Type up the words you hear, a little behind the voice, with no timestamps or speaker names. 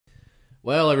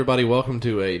Well, everybody, welcome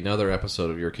to another episode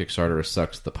of Your Kickstarter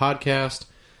Sucks, the podcast.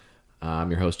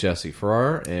 I'm your host, Jesse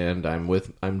Farrar, and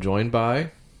I'm joined by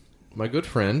my good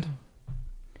friend,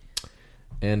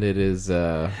 and it is,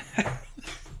 Go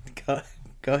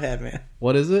ahead, man.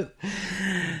 what is it?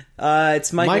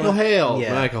 It's Michael Hale.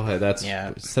 Yeah. Michael Hale. That's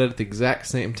said it at the exact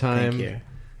same time. Thank you.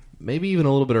 Maybe even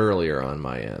a little bit earlier on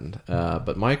my end.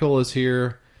 But Michael is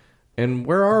here, and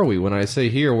where are we? When I say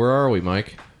here, where are we,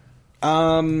 Mike?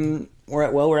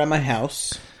 We're at my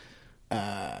house.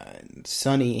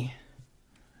 Sunny,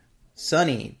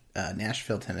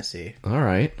 Nashville, Tennessee. All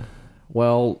right.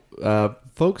 Well,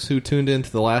 folks who tuned into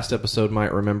the last episode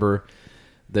might remember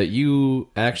that you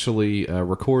actually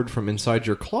record from inside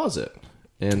your closet.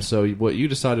 And so what you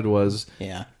decided was,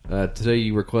 today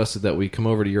you requested that we come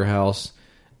over to your house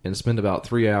and spend about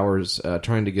 3 hours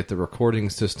trying to get the recording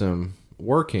system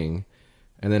working,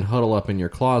 and then huddle up in your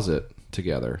closet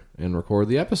together and record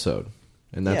the episode.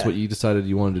 And that's what you decided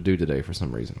you wanted to do today for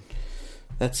some reason.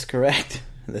 That's correct.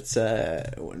 So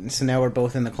now we're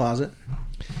both in the closet.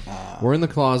 We're in the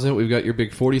closet. We've got your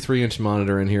big 43-inch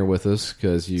monitor in here with us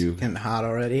because It's getting hot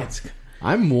already.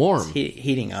 I'm warm. It's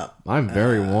heating up. I'm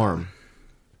very warm.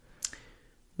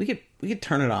 We could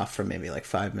turn it off for maybe like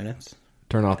 5 minutes.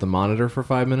 Turn off the monitor for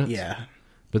 5 minutes? Yeah.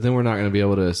 But then we're not going to be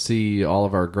able to see all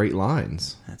of our great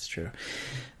lines. That's true.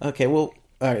 Okay, well,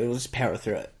 all right, we'll just power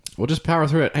through it. We'll just power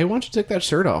through it. Hey, why don't you take that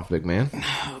shirt off, big man?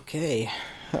 Okay.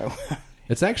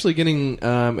 It's actually going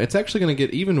to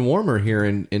get even warmer here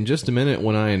in just a minute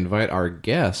when I invite our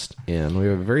guest in. We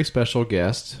have a very special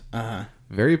guest.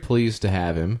 Very pleased to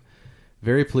have him.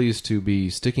 Very pleased to be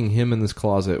sticking him in this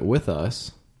closet with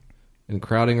us and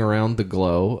crowding around the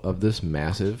glow of this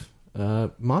massive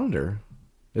monitor.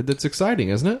 That's exciting,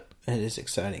 isn't it? It is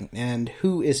exciting. And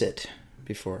who is it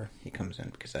before he comes in?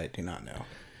 Because I do not know.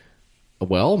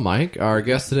 Well, Mike, our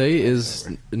guest today is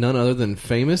none other than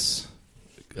famous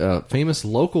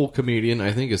local comedian,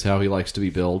 I think is how he likes to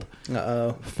be billed.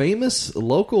 Uh-oh. Famous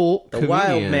local comedian.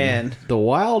 Wild man. The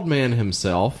wild man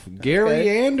himself, Gary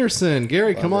Anderson.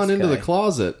 Gary, come on into the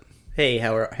closet. Hey,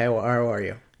 how are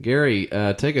you? Gary,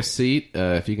 take a seat.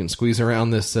 If you can squeeze around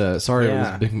this. Sorry, it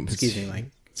was big. Excuse me, Mike.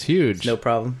 It's huge. No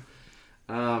problem.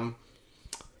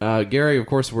 Gary, of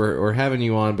course, we're having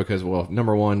you on because, well,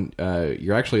 number one,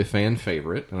 you're actually a fan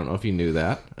favorite. I don't know if you knew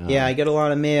that. Yeah, I get a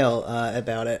lot of mail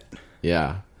about it.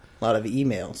 Yeah. A lot of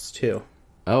emails, too.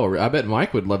 Oh, I bet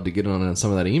Mike would love to get on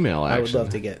some of that email action. I would love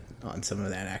to get on some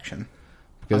of that action.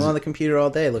 I'm on the computer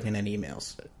all day looking at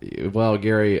emails. Well,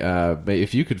 Gary,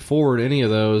 if you could forward any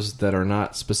of those that are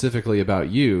not specifically about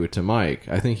you to Mike,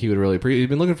 I think he would really appreciate. He's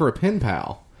been looking for a pen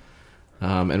pal.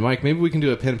 And Mike, maybe we can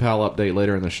do a pen pal update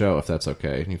later in the show if that's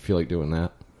okay. You feel like doing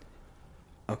that?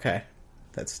 Okay.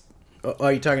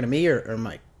 Are you talking to me or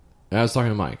Mike? I was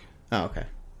talking to Mike. Oh, okay.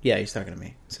 Yeah, he's talking to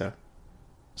me.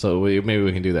 So maybe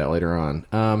we can do that later on.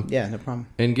 Yeah, no problem.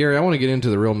 And Gary, I want to get into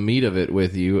the real meat of it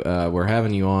with you. We're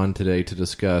having you on today to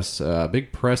discuss a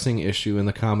big pressing issue in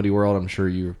the comedy world. I'm sure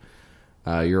you're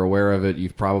aware of it.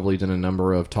 You've probably done a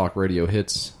number of talk radio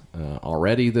hits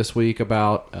already this week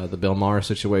about the Bill Maher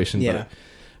situation. Yeah.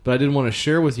 But I did want to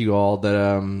share with you all that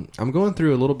I'm going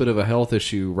through a little bit of a health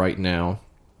issue right now.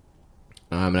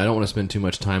 And I don't want to spend too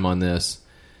much time on this.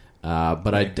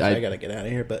 But I got to get out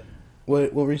of here. But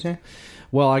what were you saying?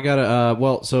 Well, I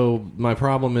got so my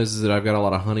problem is that I've got a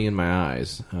lot of honey in my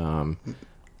eyes. And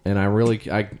I'm not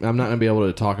going to be able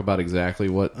to talk about exactly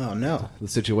what the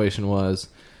situation was.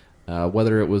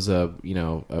 Whether it was a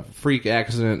freak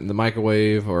accident in the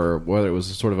microwave or whether it was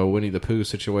sort of a Winnie the Pooh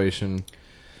situation.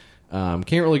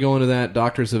 Can't really go into that.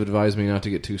 Doctors have advised me not to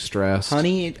get too stressed.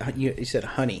 Honey? You said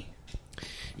honey.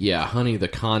 Yeah, honey, the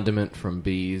condiment from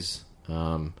bees.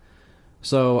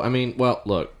 So, I mean, well,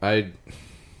 look, I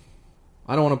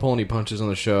don't want to pull any punches on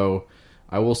the show.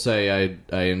 I will say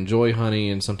I enjoy honey,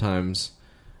 and sometimes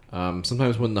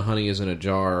when the honey is in a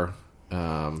jar...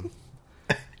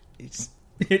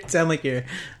 It sounds like you're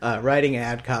writing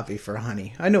ad copy for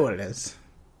honey. I know what it is.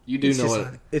 You do know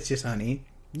what... It's just honey.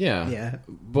 Yeah. Yeah.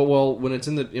 But, well, when it's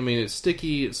in the... I mean, it's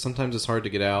sticky. Sometimes it's hard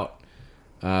to get out.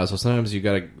 So sometimes you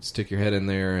got to stick your head in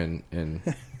there and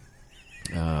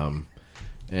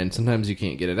sometimes you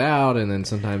can't get it out, and then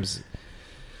sometimes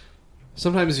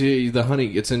the honey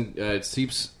gets in, it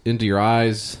seeps into your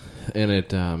eyes, and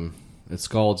it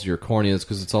scalds your corneas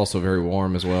because it's also very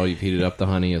warm as well. You've heated up the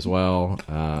honey as well,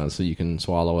 so you can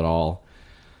swallow it all.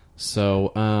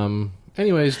 So,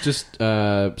 anyways,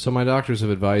 so my doctors have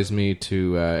advised me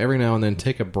to every now and then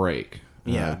take a break.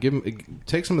 Yeah,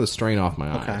 take some of the strain off my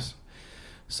eyes.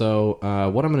 So,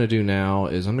 what I'm going to do now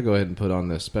is I'm going to go ahead and put on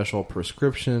this special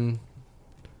prescription.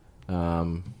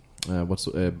 it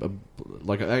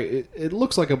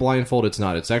looks like a blindfold. It's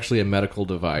not. It's actually a medical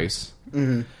device.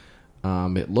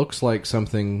 Mm-hmm. It looks like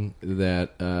something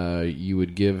that you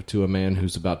would give to a man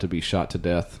who's about to be shot to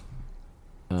death,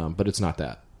 but it's not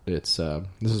that. It's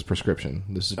this is prescription.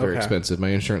 This is very expensive. My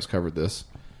insurance covered this.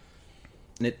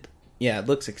 It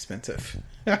looks expensive.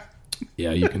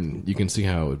 Yeah, you can see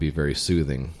how it would be very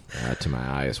soothing to my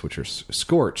eyes, which are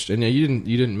scorched. And yeah, you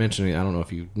didn't mention it. I don't know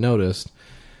if you noticed.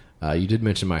 You did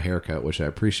mention my haircut, which I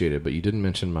appreciated, but you didn't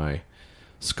mention my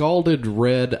scalded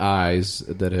red eyes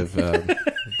that have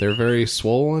they're very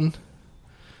swollen.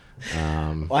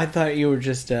 Well, I thought you were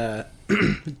just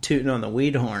tooting on the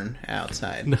weed horn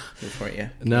outside before you.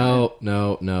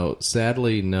 No.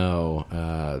 Sadly,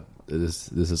 no.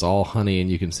 This is all honey, and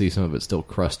you can see some of it still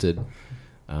crusted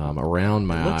around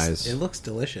my eyes. It looks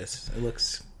delicious. It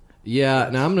looks... Yeah,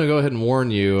 now I'm going to go ahead and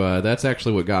warn you, that's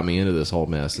actually what got me into this whole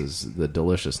mess, is the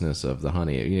deliciousness of the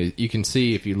honey. You can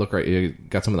see, if you look right, you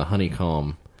got some of the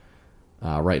honeycomb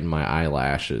right in my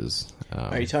eyelashes.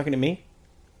 Are you talking to me?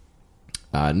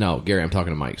 No, Gary, I'm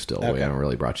talking to Mike still. Okay. We haven't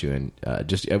really brought you in.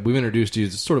 We've introduced you.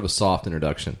 It's sort of a soft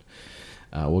introduction.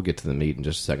 We'll get to the meat in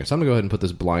just a second. So I'm going to go ahead and put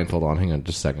this blindfold on. Hang on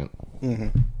just a second.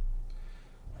 Mm-hmm.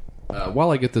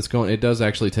 While I get this going, it does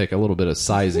actually take a little bit of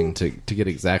sizing to get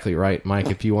exactly right. Mike,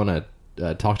 if you want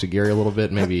to talk to Gary a little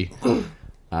bit, maybe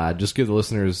just give the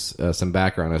listeners some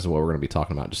background as to what we're going to be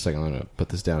talking about. Just a second, I'm going to put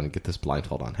this down and get this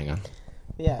blindfold on. Hang on.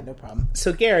 Yeah, no problem.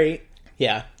 So, Gary,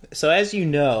 so as you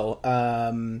know,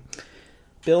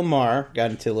 Bill Maher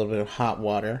got into a little bit of hot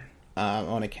water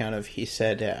on account of, he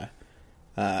said,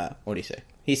 what did he say?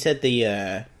 He said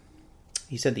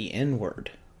the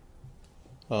N-word.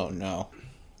 Oh, no.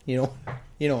 You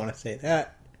don't want to say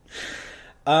that.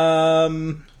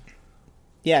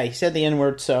 Yeah, he said the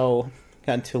N-word, so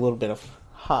got into a little bit of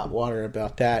hot water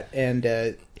about that.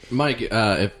 And Mike,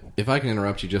 if I can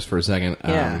interrupt you just for a second,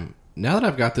 yeah. Now that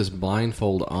I've got this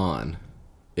blindfold on,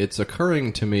 it's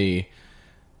occurring to me,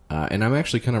 and I'm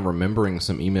actually kind of remembering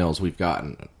some emails we've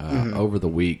gotten over the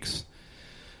weeks.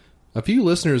 A few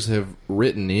listeners have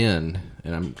written in,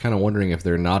 and I'm kind of wondering if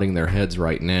they're nodding their heads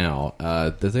right now,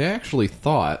 that they actually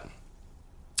thought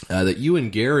that you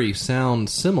and Gary sound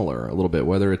similar a little bit,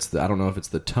 whether it's I don't know if it's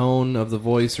the tone of the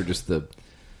voice or just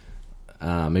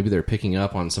maybe they're picking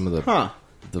up on some of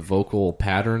the vocal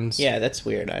patterns. Yeah, that's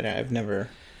weird. I've never...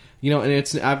 and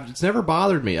it's never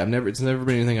bothered me. It's never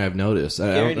been anything I've noticed.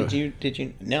 Gary, did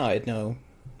you? No, I had no.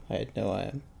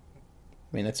 I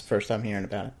mean, that's the first time hearing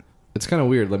about it. It's kind of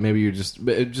weird. Like maybe you're just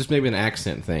maybe an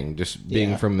accent thing. Just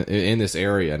being from in this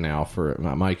area now. For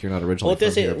Mike, you're not originally.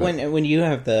 Well, from here, when you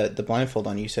have the blindfold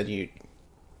on, you said we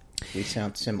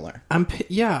sound similar.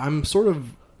 I'm sort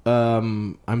of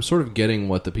getting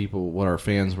what our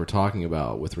fans were talking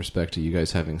about with respect to you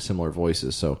guys having similar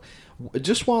voices. So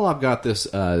just while I've got this,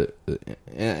 and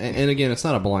again, it's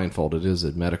not a blindfold; it is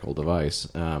a medical device.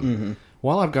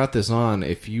 While I've got this on,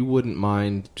 if you wouldn't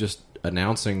mind just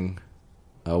announcing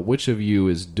which of you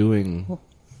is doing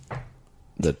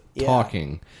the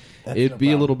talking, it'd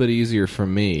be a little bit easier for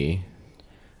me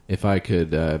if I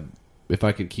could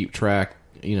keep track,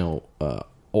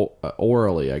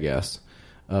 orally, I guess,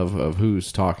 of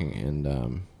who's talking,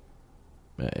 and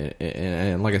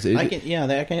like I said, I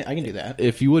can do that.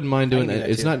 If you wouldn't mind doing that,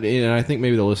 it's not, and I think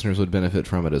maybe the listeners would benefit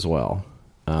from it as well.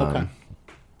 Okay.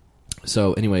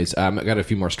 So, anyways, I've got a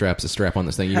few more straps to strap on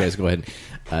this thing. You guys go ahead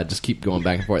and just keep going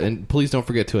back and forth. And please don't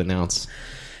forget to announce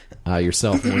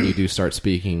yourself when you do start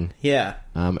speaking. Yeah.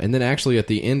 And then actually at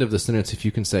the end of the sentence, if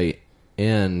you can say,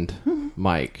 "end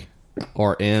Mike,"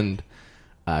 or "end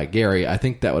Gary," I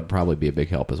think that would probably be a big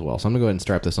help as well. So I'm going to go ahead and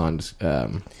strap this on.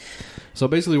 So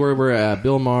basically we're at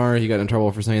Bill Maher. He got in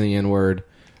trouble for saying the N-word.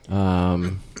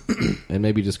 And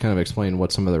maybe just kind of explain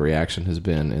what some of the reaction has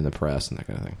been in the press and that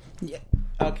kind of thing. Yeah.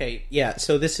 Okay. Yeah.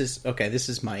 So this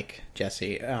is Mike,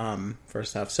 Jesse.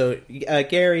 First off, so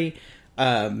Gary,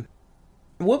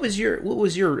 what was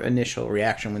your initial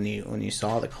reaction when you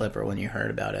saw the clip or when you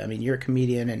heard about it? I mean, you're a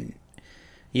comedian and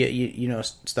you know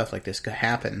stuff like this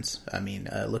happens. I mean,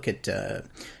 look at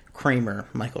Kramer,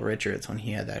 Michael Richards, when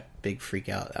he had that big freak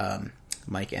out.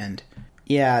 Mike End.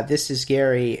 Yeah, this is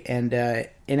Gary, and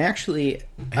actually...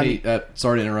 Hey,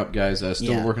 sorry to interrupt, guys.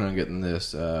 Still working on getting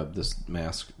this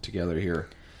mask together here.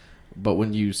 But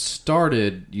when you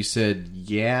started, you said,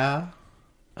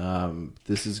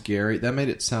 this is Gary. That made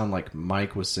it sound like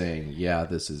Mike was saying, yeah,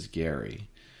 this is Gary.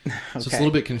 Okay. So it's a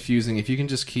little bit confusing. If you can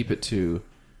just keep it to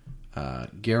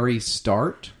Gary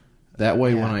start, that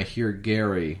way when I hear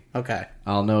Gary,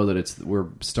 I'll know that we're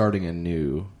starting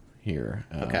anew here.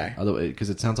 Okay. Although,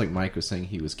 because it sounds like Mike was saying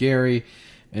he was Gary,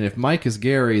 And if Mike is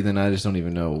Gary, then I just don't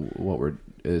even know what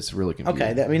it's really confusing.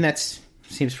 Okay, that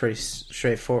seems pretty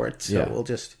straightforward. So we'll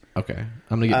just... Okay,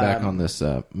 I'm going to get back on this.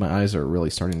 My eyes are really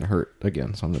starting to hurt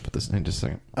again, so I'm going to put this in just a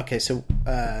second. Okay, so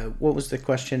what was the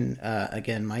question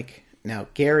again, Mike? Now,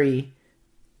 Gary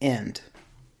end.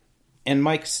 And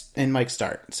Mike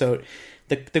start. So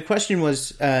the question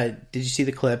was, did you see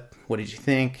the clip? What did you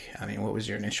think? I mean, what was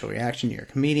your initial reaction? You're a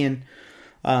comedian.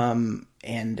 And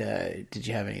did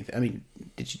you have anything? I mean,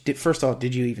 first of all,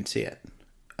 did you even see it?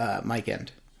 Mike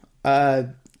end.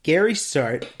 Gary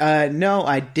start. No,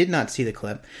 I did not see the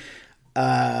clip.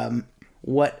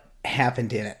 What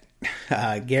happened in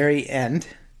it? Gary end.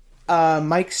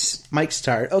 Mike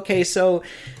start. Okay, so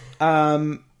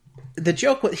the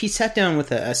joke was he sat down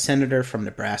with a senator from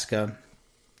Nebraska,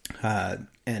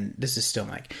 and this is still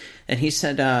Mike, and he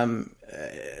said,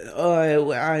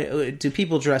 do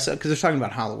people dress up? Because they're talking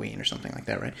about Halloween or something like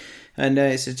that, right? And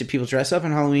he says, do people dress up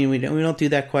on Halloween? We don't do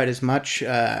that quite as much.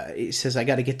 He says, I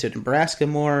got to get to Nebraska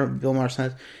more, Bill Maher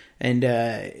says. And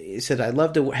he said, I'd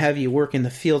love to have you work in the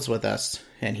fields with us.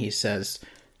 And he says,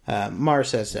 Maher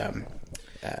says...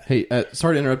 hey,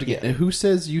 sorry to interrupt again. Yeah. Who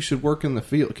says you should work in the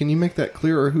field? Can you make that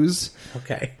clearer? Who's...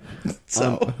 Okay.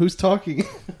 So who's talking?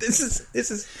 This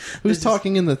is who's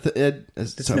talking in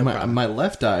the my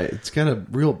left eye. It's got a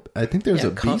real. I think there's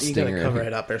a bee stinger. You gotta cover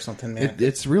it up or something.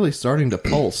 It's really starting to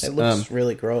pulse. It looks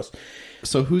really gross.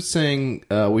 So who's saying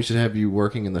we should have you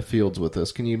working in the fields with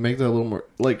us? Can you make that a little more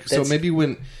like? So maybe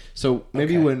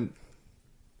when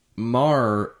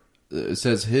Mar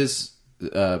says his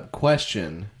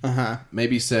question,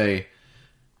 maybe say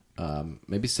I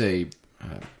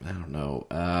don't know.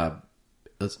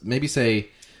 Maybe say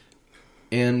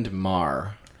end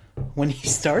Mar. When he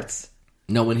starts?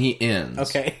 No, when he ends.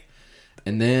 Okay.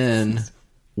 And then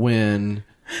when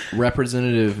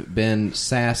Representative Ben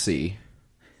Sassy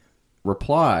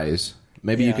replies,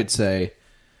 maybe you could say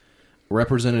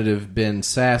Representative Ben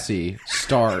Sassy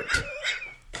start.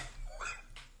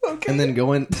 Okay. And then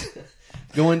go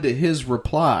into his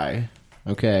reply,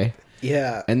 okay?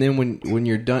 Yeah. And then when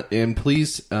you're done, and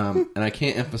please, and I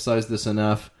can't emphasize this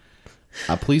enough,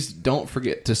 please don't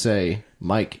forget to say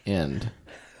Mike end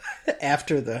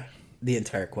after the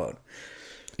entire quote.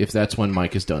 If that's when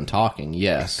Mike is done talking,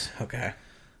 yes. Okay.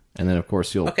 And then of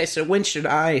course you'll. Okay, so when should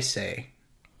I say?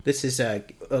 This is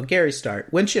Gary's start.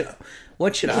 What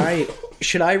should I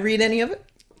read any of it?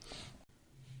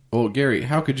 Well, Gary,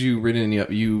 how could you read any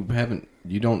of you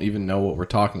don't even know what we're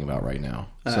talking about right now.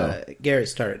 So Gary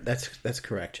start. That's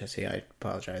correct, Jesse. I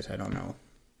apologize. I don't know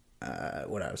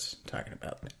what I was talking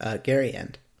about. Gary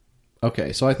end.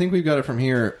 Okay, so I think we've got it from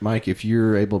here, Mike. If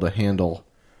you're able to handle,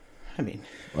 I mean,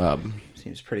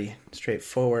 seems pretty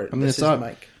straightforward. I mean, this is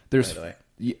Mike. There's, by the way.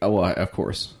 Yeah, well, of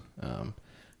course,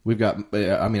 we've got.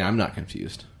 I mean, I'm not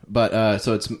confused, but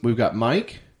so we've got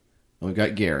Mike and we've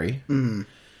got Gary. Mm.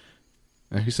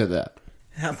 Who said that?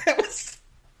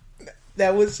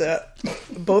 That was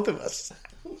both of us.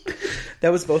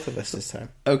 That was both of us this time.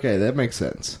 Okay, that makes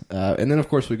sense. And then, of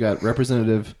course, we got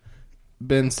Representative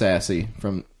Ben Sassy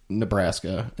from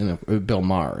Nebraska and Bill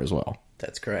Maher as well.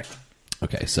 That's correct.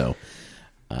 Okay, so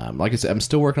like I said, I'm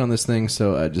still working on this thing,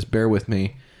 so just bear with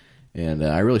me. And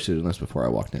I really should have done this before I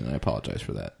walked in, and I apologize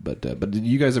for that. But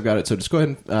you guys have got it, so just go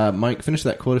ahead and, Mike, finish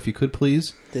that quote if you could,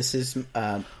 please. This is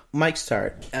Mike's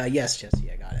start. Yes,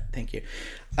 Jesse, I got it. Thank you.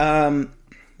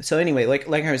 So anyway, like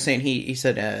I was saying, he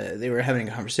said they were having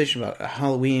a conversation about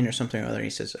Halloween or something or other. He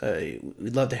says,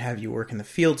 we'd love to have you work in the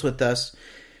fields with us.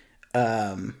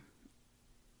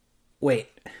 Wait,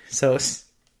 so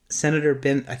Senator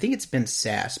Ben, I think it's Ben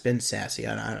Sassy,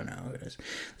 I don't know who it is. The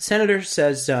senator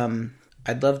says,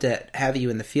 I'd love to have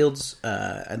you in the fields.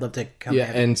 I'd love to come.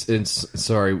 Yeah, and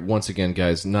sorry, once again,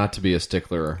 guys, not to be a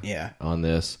stickler on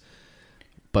this,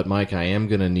 but Mike, I am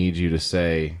going to need you to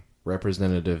say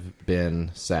Representative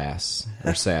Ben Sass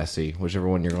or Sassy, whichever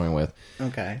one you're going with.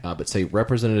 Okay. But say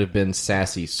Representative Ben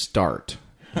Sassy start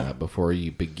before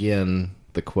you begin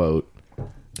the quote.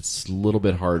 It's a little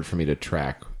bit hard for me to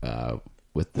track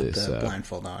with this the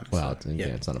blindfold on. Well,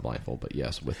 it's not a blindfold, but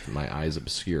yes, with my eyes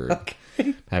obscured,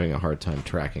 having a hard time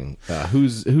tracking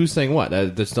who's saying what.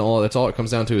 That's all it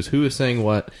comes down to is who is saying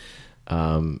what.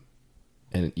 And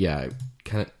yeah,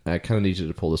 I kind of need you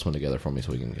to pull this one together for me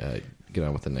so we can get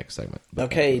on with the next segment. But,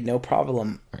 okay, no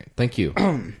problem. All right, thank you.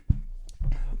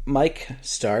 Mike,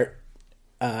 start.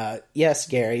 Yes,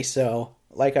 Gary. So,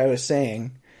 like I was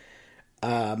saying,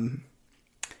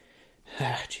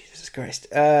 Jesus Christ.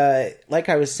 Like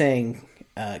I was saying,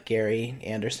 Gary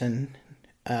Anderson,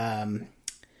 the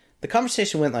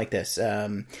conversation went like this.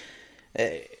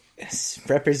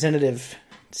 Representative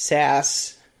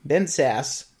Sass Ben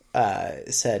Sass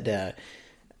said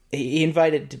he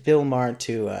invited Bill Maher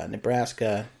to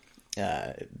Nebraska.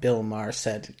 Bill Maher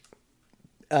said,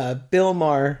 Bill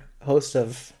Maher, host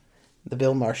of the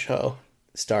Bill Maher Show,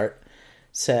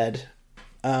 said,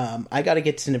 I got to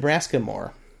get to Nebraska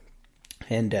more.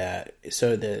 And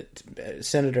so the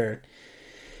Senator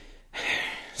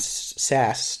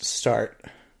Sass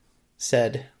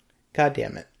said, God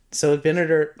damn it. So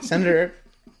Senator,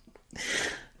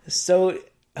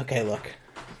 okay, look,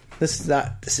 this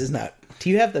is not, do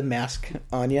you have the mask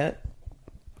on yet?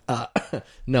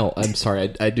 No, I'm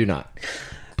sorry, I do not.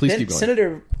 Please keep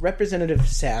going. Representative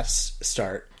Sass,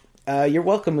 you're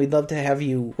welcome. We'd love to have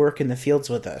you work in the fields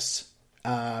with us.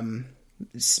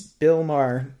 Bill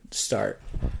Maher,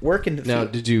 work in the field. Now,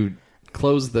 did you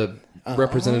close the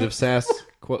Representative Sass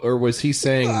quote, or was he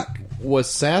saying, was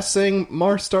Sass saying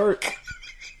Maher start?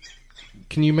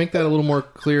 Can you make that a little more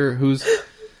clear?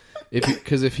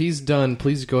 Because if he's done,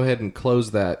 please go ahead and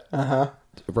close that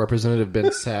Representative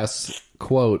Ben Sass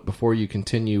quote before you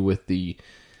continue with the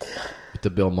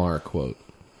Bill Maher quote.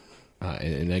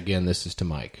 And again, this is to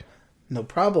Mike. No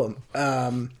problem.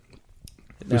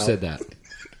 Who said that?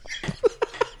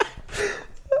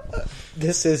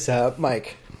 This is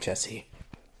Mike, Jesse.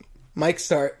 Mike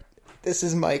start. This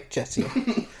is Mike, Jesse.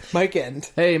 Mike end.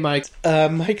 Hey, Mike.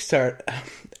 Mike start.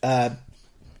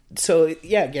 So,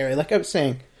 yeah, Gary, like I was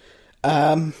saying,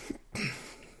 Bill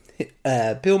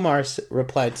Maher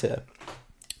replied to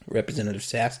Representative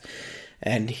Sass,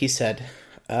 and he said,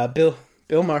 Bill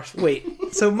Maher, wait,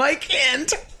 so Mike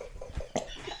end.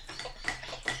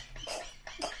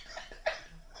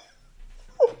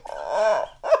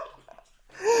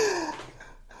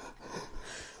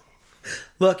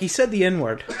 Look, he said the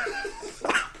N-word.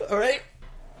 All right?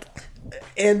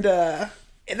 And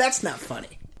that's not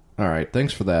funny. All right,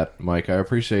 thanks for that, Mike. I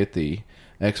appreciate the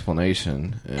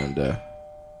explanation. And,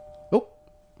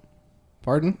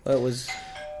 pardon? What was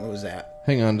that?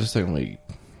 Hang on just a second. Let me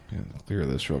clear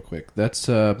this real quick. That's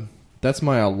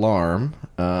my alarm.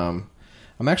 I'm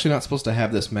actually not supposed to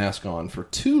have this mask on for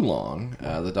too long.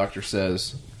 The doctor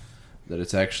says that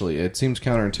it seems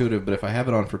counterintuitive, but if I have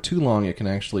it on for too long, it can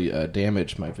actually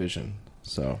damage my vision.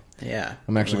 So yeah,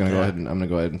 I'm actually going to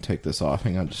go ahead and take this off.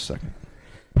 Hang on just a second.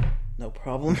 No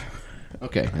problem.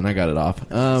 Okay, and I got it off.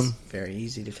 It's very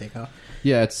easy to take off.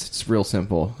 Yeah, it's real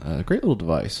simple. Great little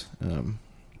device.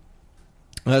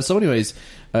 So, anyways,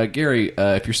 Gary,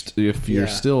 if you're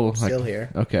still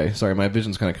here, okay. Sorry, my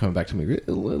vision's kind of coming back to me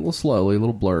a little slowly, a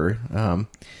little blurry.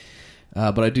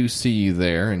 But I do see you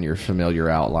there in your familiar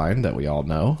outline that we all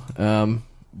know.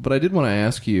 But I did want to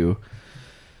ask you.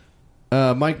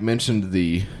 Mike mentioned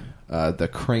the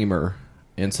Kramer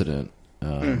incident,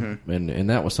 and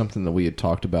that was something that we had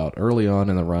talked about early on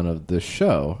in the run of this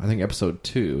show. I think episode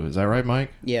 2. Is that right,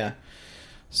 Mike? Yeah.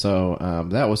 So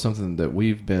that was something that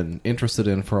we've been interested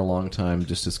in for a long time,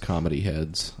 just as comedy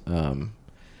heads. And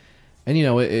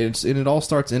it all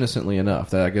starts innocently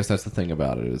enough. I guess that's the thing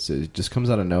about it. It just comes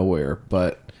out of nowhere.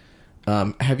 But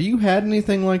have you had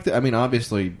anything like that? I mean,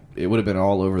 obviously, it would have been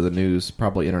all over the news,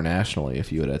 probably internationally,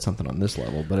 if you had something on this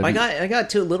level. But I got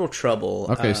into a little trouble.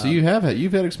 Okay, so you've had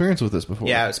experience with this before.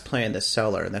 Yeah, I was playing the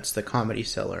Cellar, and that's the Comedy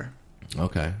Cellar.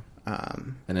 Okay.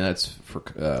 And that's for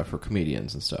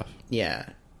comedians and stuff. Yeah,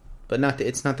 but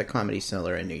it's not the Comedy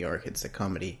Cellar in New York. It's the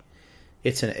comedy.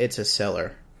 It's a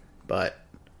cellar, but.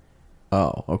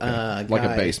 Oh, okay. Like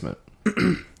a basement.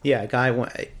 Yeah, a guy.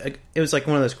 It was like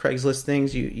one of those Craigslist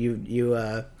things.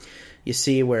 You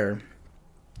see where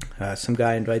some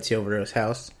guy invites you over to his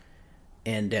house,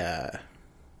 and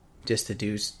just to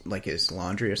do like his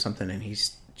laundry or something, and he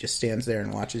just stands there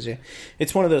and watches you.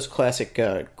 It's one of those classic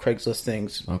Craigslist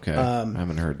things. Okay, I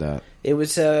haven't heard that. It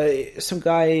was some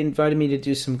guy invited me to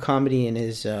do some comedy in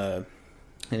his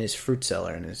fruit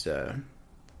cellar, and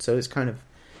so it's kind of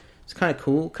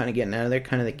cool, kind of getting out of there,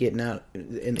 kind of getting out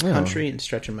in the country and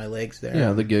stretching my legs there.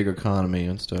 Yeah, the gig economy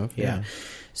and stuff. Yeah.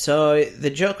 So the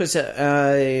joke was,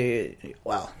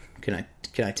 well, can I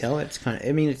tell it? It's kind of,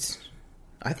 I mean,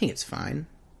 I think it's fine.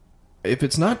 If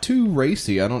it's not too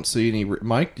racy, I don't see any.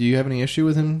 Mike, do you have any issue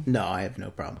with him? No, I have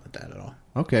no problem with that at all.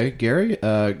 Okay, Gary.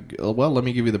 Well, let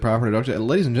me give you the proper introduction,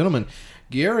 ladies and gentlemen.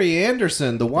 Gary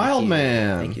Anderson, the Wild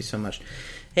Man. Thank you so much.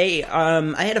 Hey,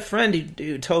 I had a friend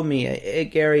who told me, hey,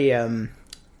 Gary,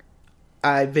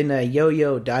 I've been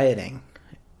yo-yo dieting,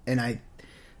 and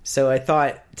so I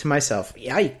thought to myself,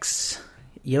 yikes,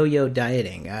 yo-yo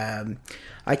dieting.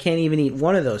 I can't even eat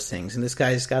one of those things, and this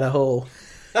guy's got a whole,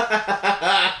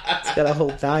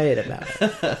 diet about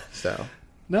it. So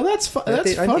no, that's funny.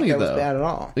 That's I funny think that though. Was bad at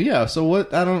all. Yeah. So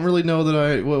what? I don't really know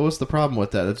that what's the problem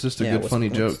with that? It's just a good funny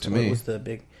joke to me. What was the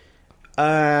big?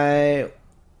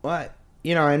 What?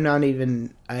 You know, I'm not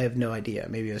even. I have no idea.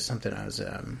 Maybe it was something I was.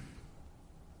 How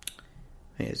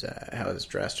I was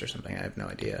dressed or something. I have no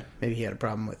idea. Maybe he had a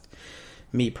problem with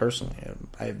me personally.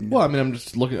 I have no. Well, I mean, I'm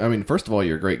just looking. I mean, first of all,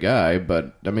 you're a great guy,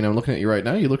 but I mean, I'm looking at you right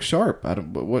now. You look sharp. I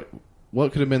don't. But what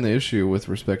could have been the issue with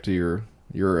respect to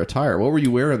your attire? What were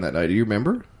you wearing that night? Do you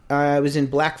remember? I was in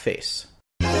blackface.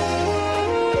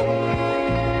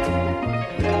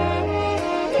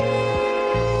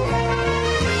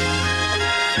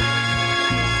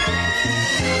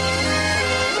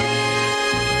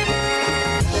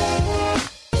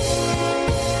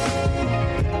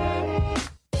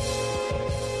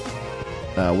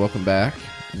 Welcome back.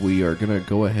 We are going to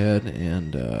go ahead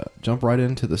and jump right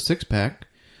into the six-pack.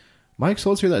 Mike, so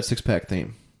let's hear that six-pack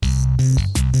theme.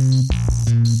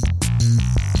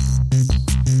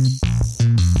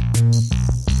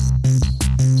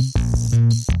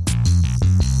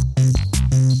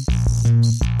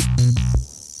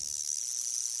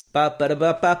 Ba ba da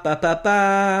ba ba ba ba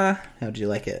ba. How'd you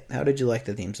like it? How did you like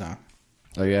the theme song?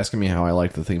 Are you asking me how I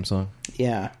like the theme song?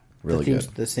 Yeah. Really the theme's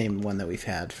good. The same one that we've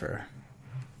had for...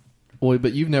 Boy,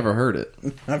 but you've never heard it.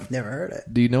 I've never heard it.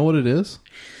 Do you know what it is?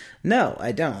 No,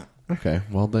 I don't. Okay,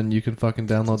 well then you can fucking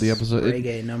download the episode.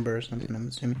 Reggae number or something, I'm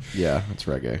assuming. Yeah, it's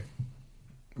reggae.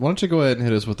 Why don't you go ahead and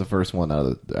hit us with the first one out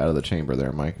of the chamber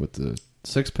there, Mike, with the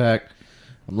six-pack.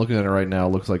 I'm looking at it right now.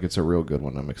 It looks like it's a real good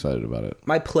one. I'm excited about it.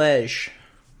 My pledge.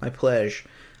 That's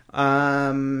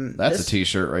a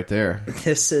t-shirt right there.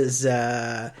 This is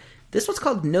this one's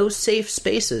called No Safe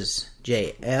Spaces,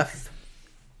 JF.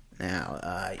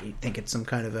 Now, you think it's some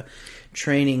kind of a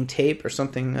training tape or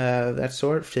something that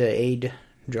sort to aid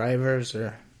drivers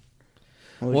or...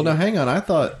 Well, now hang on. I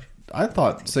thought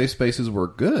safe spaces were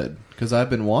good because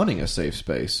I've been wanting a safe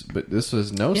space, but this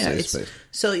was no safe space.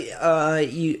 So,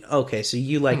 you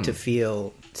like to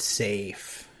feel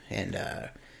safe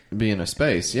and be in a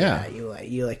space, yeah. You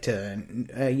like to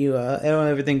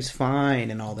everything's fine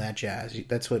and all that jazz.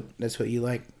 That's what you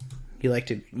like. You like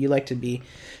to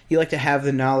have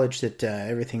the knowledge that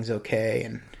everything's okay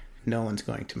and no one's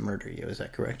going to murder you. Is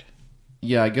that correct?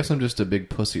 Yeah, I guess I'm just a big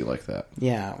pussy like that.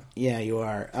 Yeah, you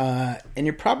are. And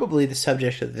you're probably the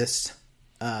subject of this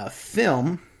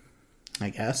film, I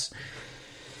guess,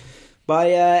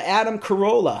 by Adam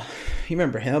Carolla. You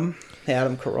remember him?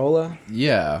 Adam Carolla?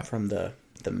 Yeah. From the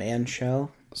Man Show?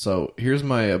 So, here's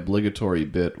my obligatory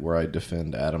bit where I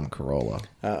defend Adam Carolla.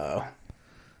 Uh-oh.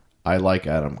 I like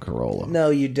Adam Carolla.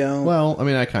 No, you don't. Well, I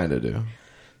mean, I kind of do.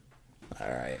 All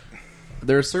right.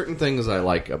 There are certain things I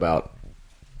like about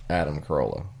Adam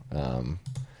Carolla.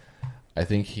 I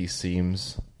think he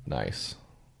seems nice.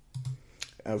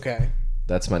 Okay.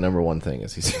 That's my number one thing.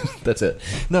 Is he? That's it.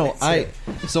 No,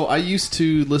 So I used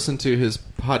to listen to his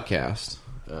podcast.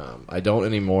 I don't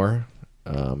anymore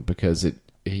because it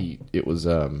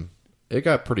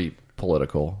got pretty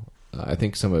political. I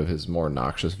think some of his more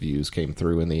noxious views came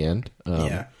through in the end.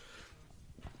 Yeah.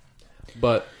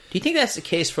 But do you think that's the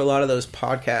case for a lot of those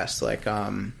podcasts? Like,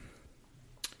 well,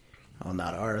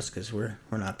 not ours because we're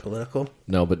not political.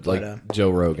 No, but like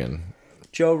Joe Rogan.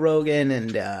 Joe Rogan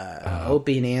and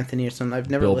Opie and Anthony or something. I've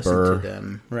never Bill listened Burr. to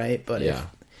them, right? But Yeah. if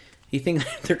you think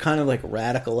they're kind of like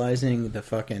radicalizing the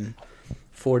fucking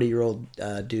 40-year-old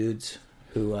dudes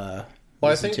who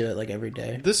listen to it like every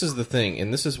day. This is the thing,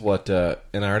 and this is what, and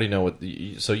I already know what.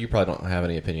 So you probably don't have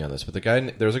any opinion on this, but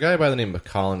there's a guy by the name of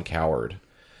Colin Cowherd,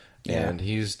 and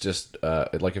he's just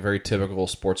like a very typical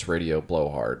sports radio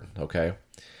blowhard. Okay,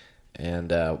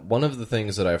 and one of the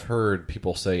things that I've heard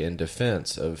people say in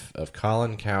defense of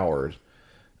Colin Cowherd,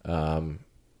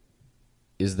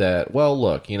 is that, well,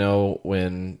 look,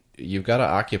 when you've got to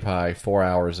occupy 4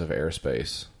 hours of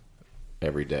airspace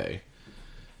every day.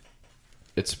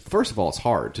 It's first of all, it's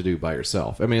hard to do by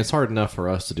yourself. I mean, it's hard enough for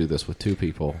us to do this with two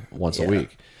people once a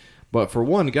week, but for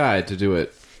one guy to do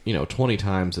it, 20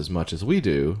 times as much as we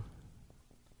do,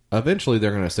 eventually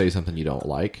they're going to say something you don't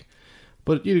like.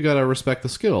 But you got to respect the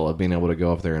skill of being able to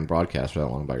go up there and broadcast for that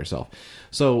long by yourself.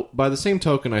 So, by the same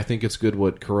token, I think it's good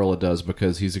what Carolla does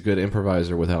because he's a good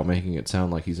improviser without making it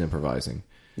sound like he's improvising.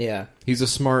 Yeah, he's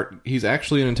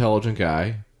actually an intelligent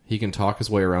guy. He can talk his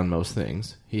way around most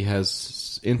things. He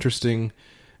has interesting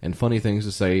and funny things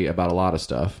to say about a lot of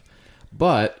stuff.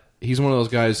 But he's one of those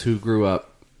guys who grew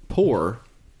up poor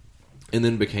and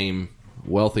then became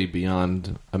wealthy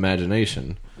beyond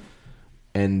imagination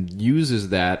and uses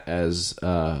that as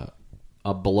a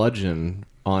bludgeon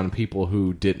on people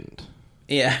who didn't.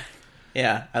 Yeah.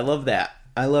 I love that.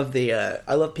 I love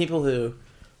people who.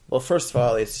 Well, first of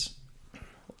all, it's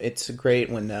great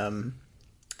when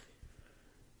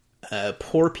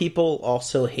poor people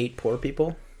also hate poor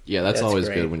people. Yeah, that's always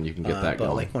great. good when you can get that but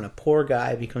going. like when a poor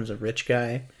guy becomes a rich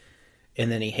guy, and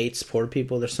then he hates poor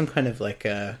people, there's some kind of like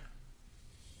a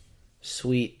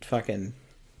sweet fucking,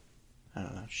 I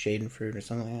don't know, schadenfreude or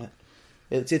something like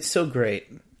that. It's so great.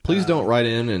 Please don't write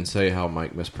in and say how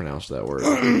Mike mispronounced that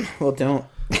word. Well, don't,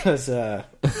 because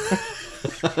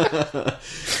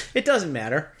it doesn't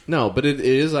matter. No, but it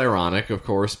is ironic, of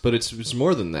course, but it's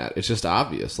more than that. It's just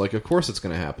obvious. Like, of course it's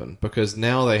going to happen, because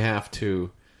now they have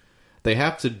to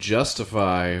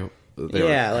justify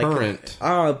their current...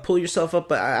 pull yourself up,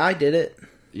 but I did it.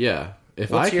 Yeah. If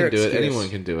What's I your can do it, excuse? anyone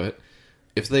can do it.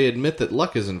 If they admit that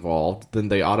luck is involved, then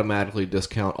they automatically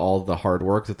discount all the hard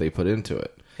work that they put into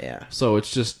it. Yeah. So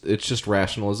it's just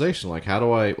rationalization. Like, how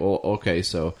do I... Well, okay,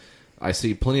 so I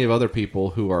see plenty of other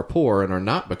people who are poor and are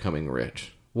not becoming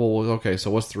rich. Well, okay,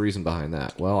 so what's the reason behind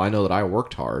that? Well, I know that I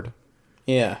worked hard.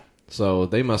 Yeah. So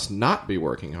they must not be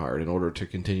working hard in order to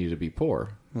continue to be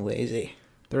poor. Lazy.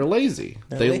 They're lazy.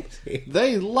 Lazy.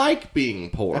 They like being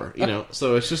poor,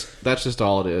 So that's just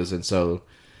all it is. And so,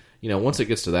 once it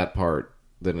gets to that part,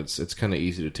 then it's kind of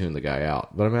easy to tune the guy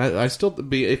out. But I mean, I still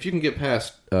if you can get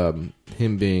past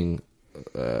him being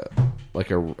like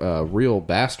a real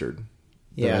bastard,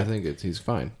 then I think he's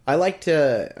fine. I liked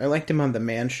him on the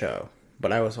Man Show,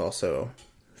 but I was also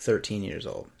 13 years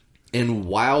old And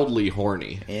wildly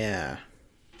horny. Yeah,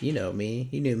 you know me.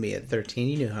 You knew me at 13.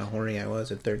 You knew how horny I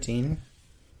was at 13.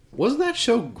 Wasn't that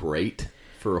show great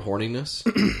for horniness?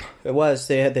 It was.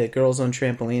 They had the girls on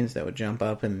trampolines that would jump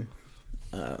up, and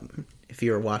if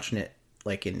you were watching it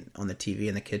like on the TV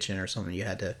in the kitchen or something, you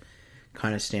had to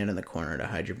kind of stand in the corner to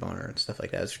hide your boner and stuff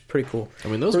like that. It was pretty cool. I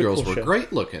mean, those girls were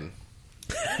great looking.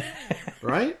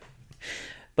 Right?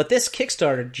 But this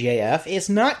Kickstarter, JF, is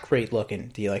not great looking.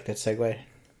 Do you like that segue?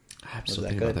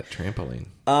 Absolutely. About that trampoline.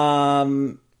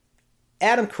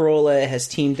 Adam Carolla has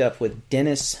teamed up with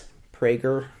Dennis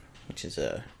Prager, which is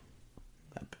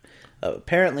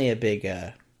apparently a big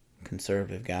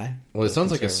conservative guy. Well, it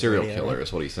sounds like a serial killer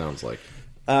is what he sounds like.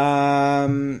 So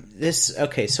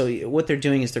what they're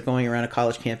doing is they're going around to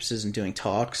college campuses and doing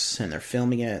talks, and they're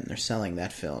filming it, and they're selling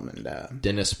that film. And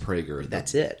Dennis Prager.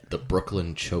 That's it. The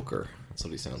Brooklyn Choker. That's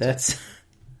what he sounds like.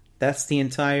 That's the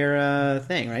entire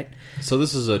thing, right? So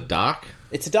this is a doc?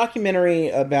 It's a documentary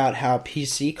about how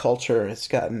PC culture has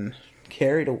gotten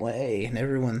carried away, and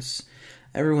everyone's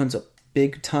a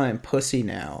big time pussy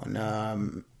now,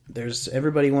 and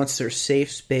everybody wants their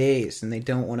safe space, and they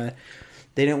don't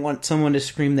want someone to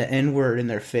scream the N-word in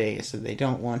their face, and they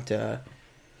don't want to,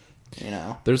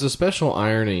 There's a special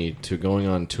irony to going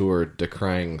on tour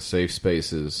decrying safe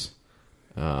spaces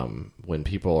when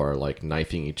people are like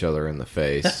knifing each other in the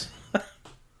face.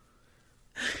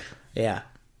 Yeah.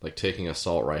 Like taking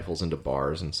assault rifles into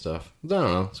bars and stuff. I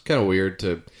don't know. It's kind of weird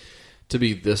to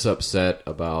be this upset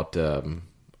about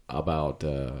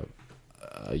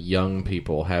young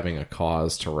people having a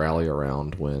cause to rally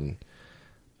around when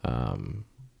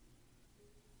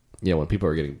when people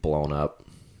are getting blown up.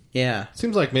 Yeah.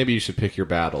 Seems like maybe you should pick your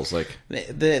battles. Like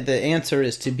the answer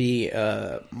is to be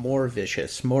more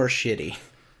vicious, more shitty,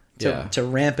 to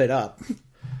ramp it up.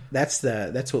 That's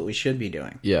what we should be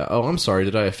doing. Yeah. Oh, I'm sorry.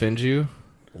 Did I offend you?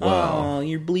 Wow. Oh,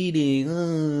 you're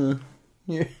bleeding.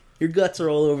 Your guts are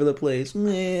all over the place. You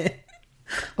need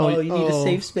a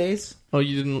safe space. Oh,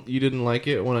 you didn't like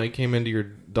it when I came into your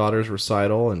daughter's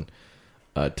recital and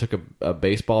took a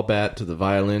baseball bat to the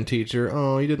violin teacher.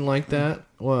 Oh, you didn't like that?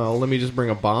 Well, let me just bring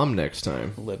a bomb next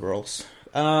time. Liberals.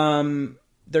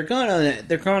 They're going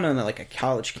on like a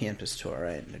college campus tour,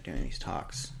 right? And they're doing these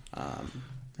talks.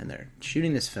 And they're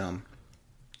shooting this film.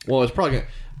 Well, it's probably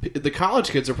the college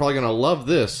kids are probably gonna love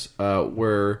this,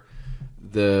 where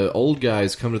the old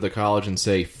guys come to the college and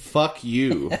say "fuck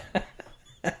you."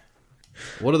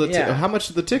 What are how much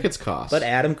do the tickets cost? But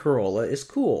Adam Carolla is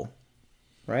cool,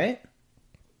 right?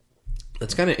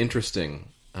 It's kind of interesting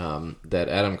that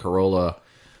Adam Carolla,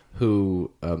 who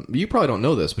you probably don't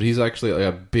know this, but he's actually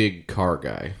a big car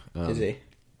guy. Is he?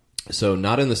 So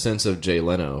not in the sense of Jay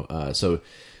Leno. So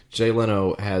Jay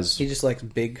Leno he just likes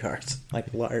big cars,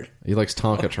 like large. He likes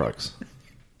Tonka trucks.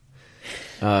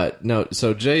 No,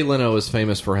 so Jay Leno is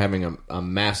famous for having a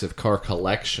massive car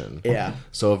collection. Yeah.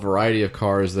 So a variety of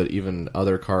cars that even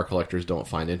other car collectors don't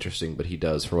find interesting, but he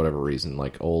does for whatever reason,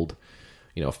 like old,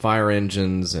 fire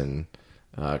engines and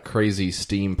crazy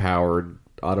steam-powered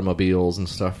automobiles and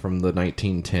stuff from the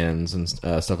 1910s and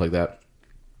stuff like that.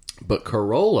 But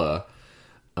Carolla,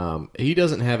 he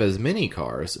doesn't have as many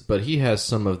cars, but he has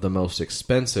some of the most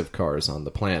expensive cars on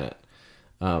the planet.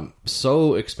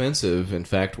 So expensive, in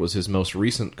fact, was his most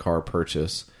recent car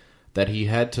purchase that he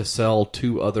had to sell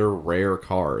 2 other rare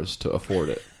cars to afford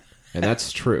it. And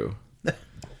that's true.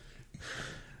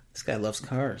 This guy loves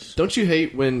cars. Don't you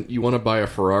hate when you want to buy a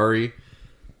Ferrari,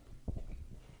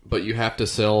 but you have to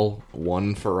sell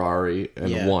one Ferrari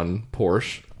and one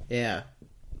Porsche? Yeah.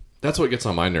 That's what gets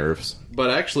on my nerves. But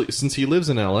actually, since he lives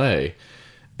in L.A.,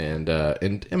 and I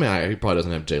mean, he probably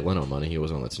doesn't have Jay Leno money. He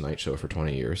was on the Tonight Show for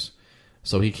 20 years.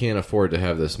 So he can't afford to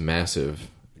have this massive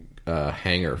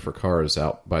hangar for cars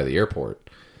out by the airport.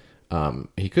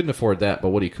 He couldn't afford that, but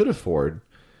what he could afford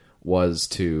was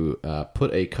to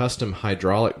put a custom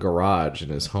hydraulic garage in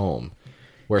his home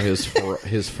where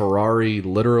his Ferrari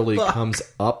literally comes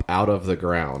up out of the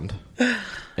ground,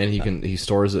 and he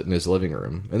stores it in his living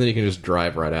room, and then he can just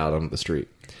drive right out on the street.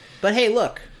 But hey,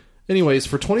 look. Anyways,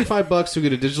 for $25, you'll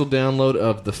get a digital download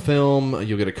of the film.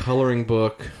 You'll get a coloring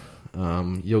book.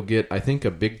 You'll get, I think,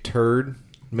 a big turd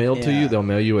mailed to you. They'll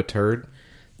mail you a turd.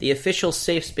 The official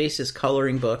Safe Spaces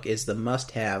coloring book is the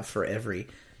must-have for every,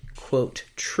 quote,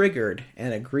 triggered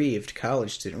and aggrieved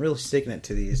college student. Really sticking it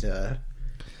to these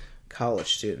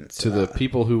college students. To the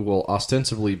people who will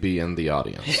ostensibly be in the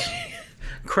audience.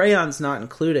 Crayons not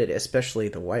included, especially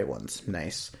the white ones.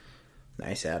 Nice,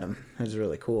 Adam. That was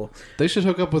really cool. They should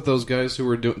hook up with those guys who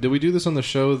were doing... Did we do this on the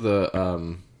show?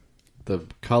 The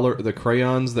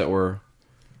crayons that were...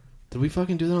 Did we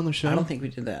fucking do that on the show? I don't think we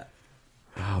did that.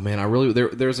 Oh man,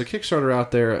 there's a Kickstarter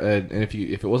out there, and if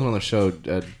it wasn't on the show,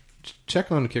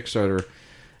 check on Kickstarter.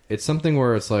 It's something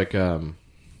where it's like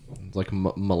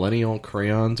millennial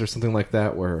crayons or something like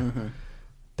that, where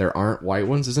there aren't white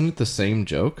ones. Isn't it the same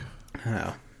joke?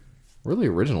 Oh. Really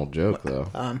original joke,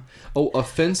 though.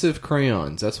 Offensive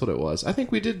crayons. That's what it was. I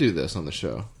think we did do this on the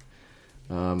show.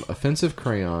 Offensive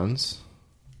crayons.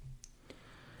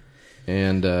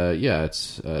 And,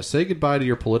 it's say goodbye to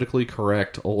your politically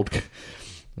correct old...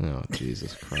 Oh,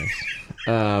 Jesus Christ.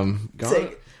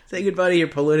 Say goodbye to your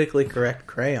politically correct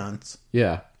crayons.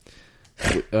 Yeah.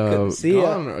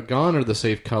 Gone are the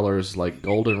safe colors like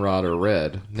goldenrod or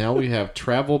red. Now we have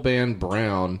travel ban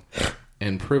brown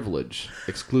and privilege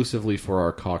exclusively for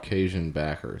our Caucasian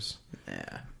backers.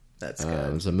 Yeah, that's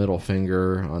good. There's a middle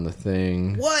finger on the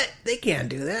thing. What? They can't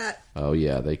do that. Oh,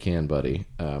 yeah, they can, buddy.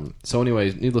 So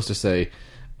anyways, needless to say,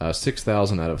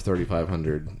 6,000 out of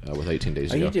 3,500 with 18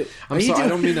 days to go. I'm sorry, I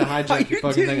don't mean to hijack your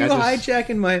fucking thing.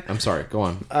 Hijacking my... I'm sorry, go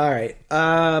on. All right.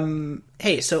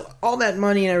 Hey, so all that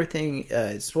money and everything,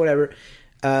 it's whatever.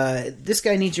 This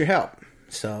guy needs your help.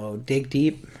 So dig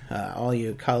deep, all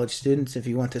you college students, if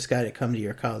you want this guy to come to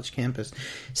your college campus.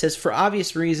 It says, for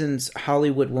obvious reasons,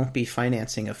 Hollywood won't be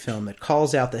financing a film that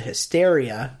calls out the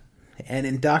hysteria and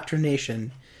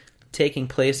indoctrination taking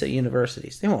place at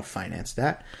universities. They won't finance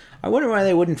that. I wonder why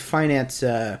they wouldn't finance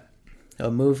a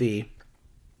movie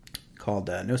called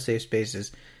No Safe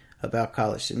Spaces about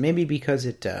college students. Maybe because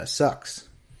it sucks.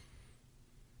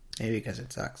 Maybe because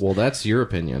it sucks. Well, that's your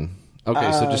opinion.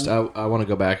 Okay, so just I want to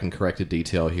go back and correct a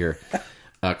detail here.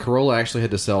 Corolla actually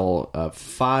had to sell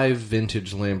 5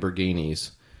 vintage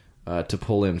Lamborghinis to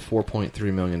pull in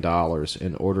 $4.3 million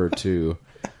in order to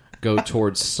go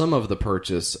towards some of the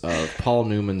purchase of Paul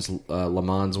Newman's Le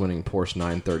Mans winning Porsche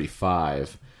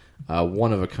 935,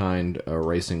 one-of-a-kind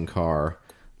racing car,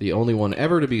 the only one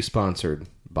ever to be sponsored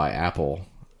by Apple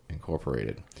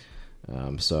Incorporated.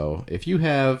 So if you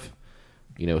have...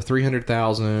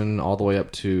 300,000 all the way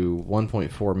up to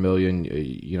 1.4 million.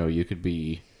 You could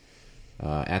be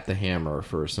at the hammer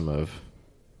for some of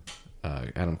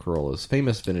Adam Carolla's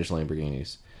famous vintage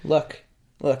Lamborghinis. Look.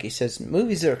 He says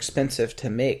movies are expensive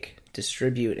to make,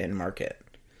 distribute, and market.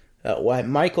 Why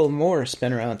Michael Moore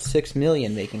spent around $6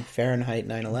 million making Fahrenheit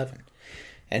 9/11,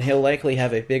 and he'll likely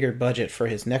have a bigger budget for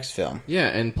his next film. Yeah,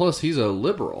 and plus he's a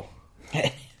liberal.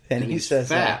 and he says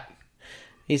fat.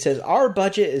 He says, our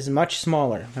budget is much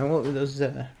smaller. And what were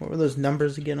those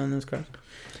numbers again on those cars?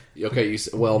 Okay,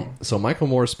 so Michael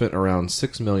Moore spent around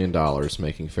 $6 million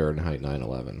making Fahrenheit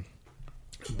 9/11.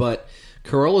 But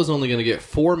Corolla's only going to get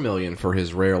 $4 million for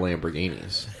his rare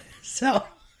Lamborghinis. So,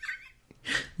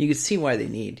 you can see why they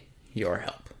need your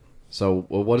help. So,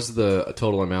 what is the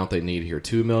total amount they need here?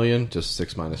 $2 million? Just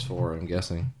 6 minus 4, I'm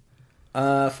guessing.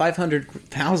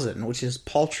 500,000, which is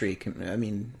paltry. I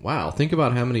mean, wow! Think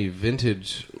about how many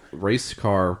vintage race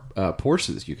car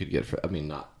Porsches you could get.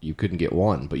 You couldn't get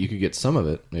one, but you could get some of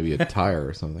it. Maybe a tire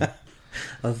or something.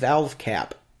 A valve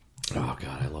cap. Oh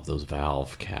God, I love those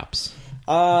valve caps.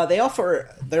 They're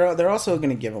also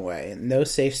going to give away No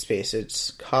Safe Space.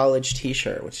 It's college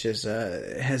T-shirt, which is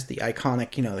has the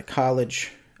iconic, the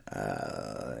college.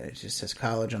 It just says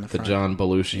college on the front. The John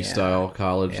Belushi style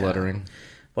college lettering.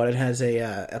 But it has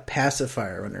a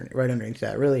pacifier right underneath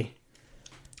that. Really.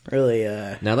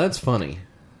 Now that's funny.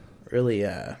 Really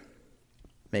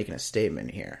making a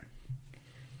statement here.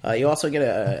 You also get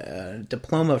a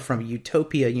diploma from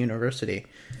Utopia University,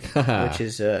 which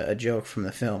is a joke from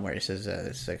the film where he says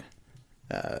it's like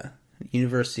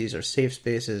universities are safe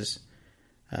spaces,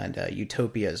 and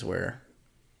utopia is where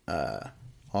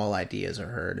all ideas are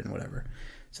heard and whatever.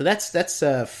 So that's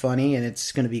funny, and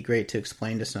it's going to be great to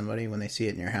explain to somebody when they see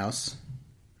it in your house,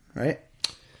 right?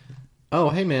 Oh,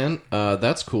 hey man,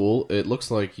 that's cool. It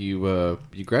looks like you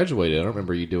graduated. I don't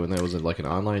remember you doing that. Was it like an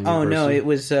online university? Oh no, it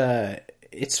was.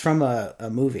 It's from a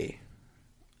movie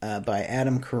by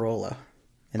Adam Carolla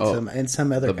and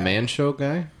some other the guy. Man Show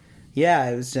guy. Yeah,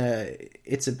 it was.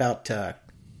 It's about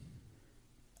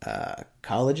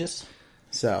colleges.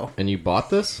 So. And you bought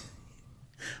this?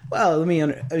 Well,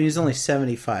 it was only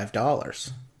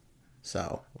 $75.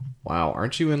 So. Wow,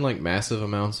 aren't you in like massive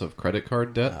amounts of credit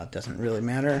card debt? It doesn't really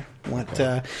matter.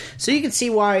 So you can see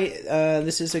why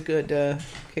this is a good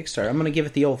Kickstarter. I'm going to give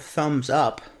it the old thumbs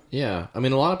up. Yeah, I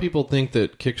mean, a lot of people think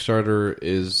that Kickstarter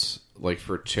is like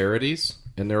for charities,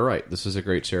 and they're right. This is a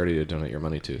great charity to donate your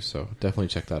money to, so definitely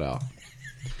check that out.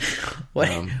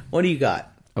 What do you got?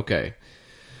 Okay.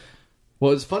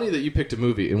 Well, it's funny that you picked a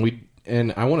movie,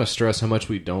 and I want to stress how much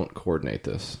we don't coordinate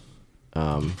this. But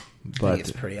I think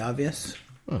it's pretty obvious.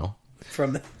 Well,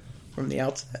 from the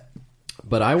outset.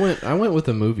 But I went with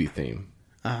a movie theme.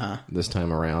 This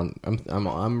time around.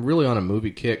 I'm really on a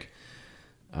movie kick.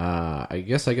 I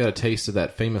guess I got a taste of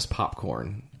that famous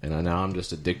popcorn, and now I'm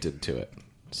just addicted to it.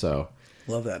 So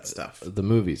love that stuff. The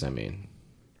movies, I mean,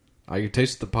 I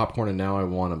tasted the popcorn, and now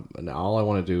all I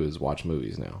want to do is watch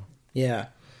movies now. Yeah,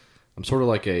 I'm sort of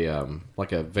like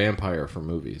a vampire for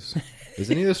movies.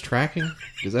 Is any of this tracking?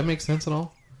 Does that make sense at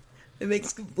all? It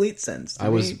makes complete sense to me. I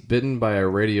was bitten by a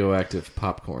radioactive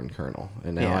popcorn kernel,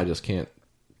 and now I just can't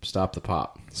stop the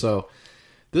pop. So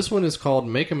this one is called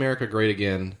Make America Great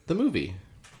Again, the movie,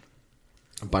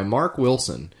 by Mark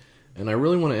Wilson. And I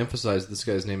really want to emphasize this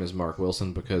guy's name is Mark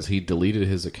Wilson because he deleted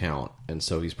his account, and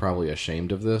so he's probably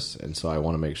ashamed of this, and so I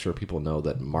want to make sure people know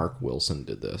that Mark Wilson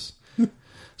did this.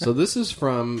 So this is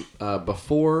from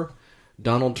before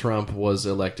Donald Trump was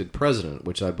elected president,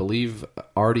 which I believe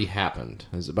already happened.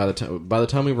 By the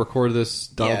time we record this,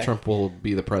 Donald Trump will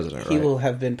be the president, right? He will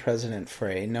have been president for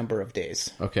a number of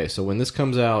days. Okay, so when this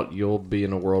comes out, you'll be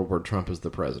in a world where Trump is the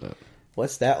president.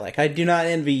 What's that like? I do not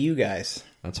envy you guys.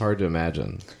 That's hard to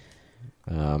imagine.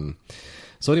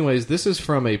 So anyways, this is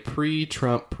from a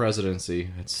pre-Trump presidency.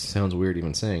 It sounds weird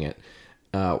even saying it.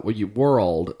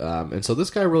 World. And so this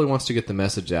guy really wants to get the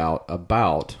message out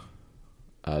about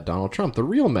Donald Trump, the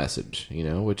real message,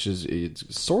 which is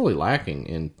it's sorely lacking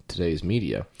in today's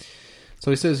media.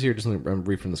 So he says here, just let me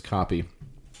read from this copy.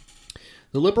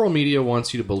 The liberal media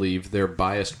wants you to believe their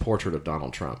biased portrait of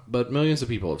Donald Trump, but millions of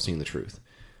people have seen the truth.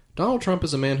 Donald Trump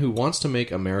is a man who wants to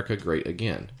make America great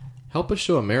again. Help us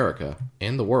show America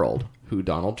and the world who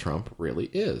Donald Trump really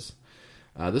is.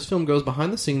 This film goes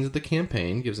behind the scenes of the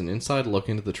campaign, gives an inside look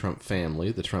into the Trump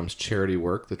family, the Trump's charity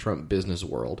work, the Trump business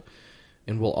world,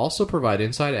 and will also provide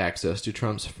inside access to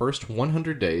Trump's first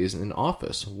 100 days in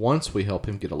office once we help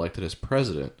him get elected as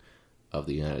president of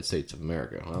the United States of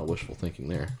America. Well, wishful thinking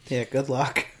there. Yeah, good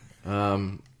luck.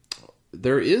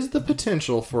 There is the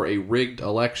potential for a rigged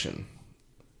election.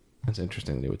 That's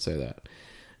interesting that he would say that.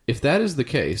 If that is the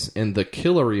case, and the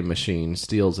Hillary machine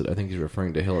steals it, I think he's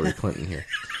referring to Hillary Clinton here,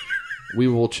 we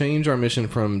will change our mission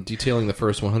from detailing the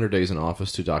first 100 days in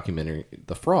office to documenting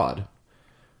the fraud.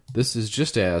 This is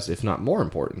just as, if not more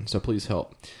important, so please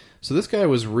help. So this guy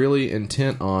was really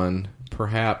intent on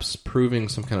perhaps proving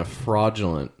some kind of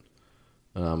fraudulent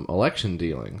election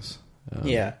dealings.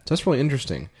 Yeah. So that's really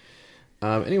interesting.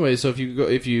 Anyway, so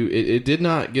it did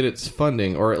not get its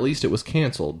funding, or at least it was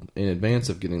canceled in advance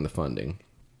of getting the funding.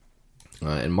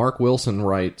 And Mark Wilson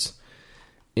writes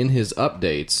in his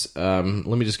updates,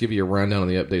 let me just give you a rundown of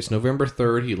the updates. November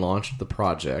 3rd, he launched the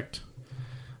project.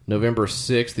 November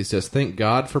 6th, he says, thank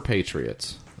God for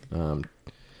Patriots.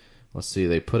 Let's see,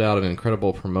 they put out an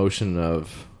incredible promotion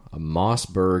of a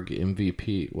Mossberg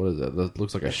MVP. What is that? That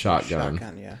looks like a shotgun.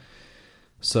 Shotgun, yeah.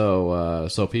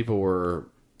 So people were...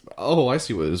 Oh, I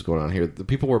see what is going on here. The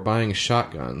people were buying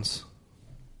shotguns,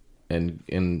 and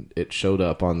it showed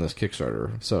up on this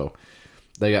Kickstarter. So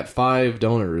they got 5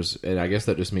 donors, and I guess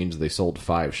that just means they sold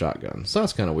 5 shotguns. So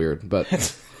that's kind of weird, but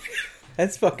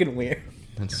that's fucking weird.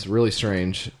 It's really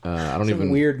strange. I don't Some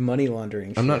even weird money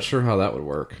laundering. I'm not sure how that would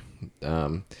work.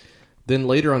 Then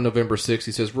later on November 6th,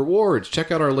 he says, rewards.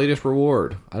 Check out our latest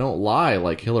reward. I don't lie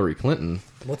like Hillary Clinton.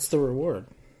 What's the reward?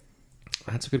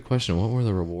 That's a good question. What were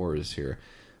the rewards here?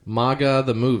 MAGA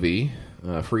the movie,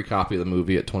 free copy of the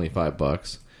movie at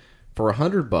 $25. For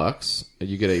 $100,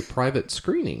 you get a private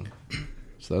screening.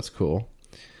 So that's cool.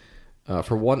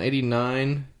 For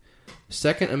 $189,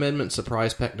 Second Amendment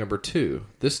Surprise Pack number 2.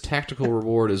 This tactical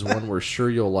reward is one we're sure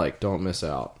you'll like. Don't miss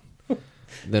out.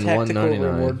 Then Tactical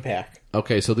 $199. reward pack.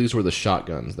 Okay, so these were the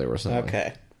shotguns they were selling.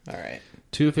 Okay, all right.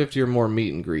 $250 or more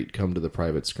meet and greet. Come to the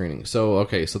private screening. So,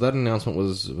 okay, so that announcement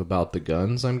was about the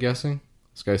guns, I'm guessing?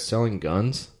 This guy's selling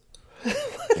guns? What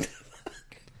the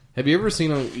fuck? Have you ever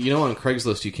seen, on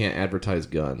Craigslist you can't advertise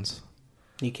guns?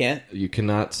 You can't? You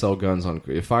cannot sell guns on...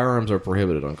 Firearms are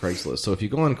prohibited on Craigslist. So if you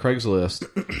go on Craigslist,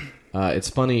 it's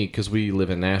funny because we live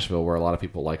in Nashville where a lot of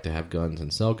people like to have guns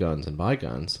and sell guns and buy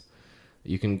guns.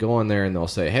 You can go on there and they'll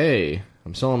say, hey,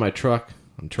 I'm selling my truck.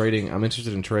 I'm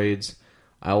interested in trades.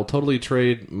 I will totally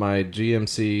trade my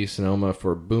GMC Sonoma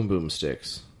for boom boom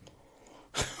sticks.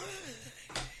 Have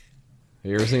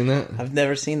you ever seen that? I've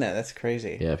never seen that. That's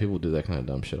crazy. Yeah, people do that kind of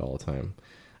dumb shit all the time.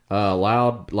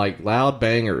 Loud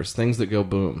bangers, things that go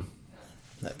boom.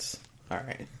 That's all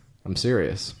right. I'm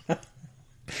serious.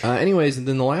 Anyways, and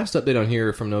then the last update on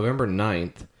here from November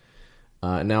 9th.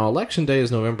 Now, Election Day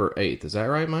is November 8th. Is that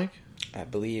right, Mike? I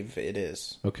believe it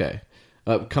is. Okay.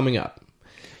 Coming up.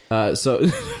 So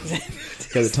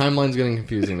the timeline's getting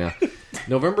confusing now.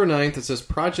 November 9th, it says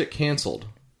Project Canceled.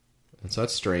 And so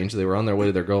that's strange. They were on their way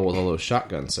to their goal with all those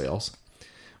shotgun sales.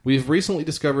 We've recently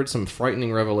discovered some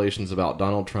frightening revelations about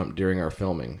Donald Trump during our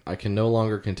filming. I can no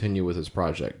longer continue with his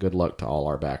project. Good luck to all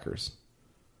our backers.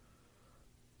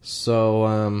 So,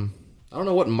 I don't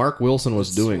know what Mark Wilson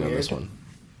was doing on this one.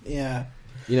 Yeah.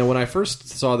 When I first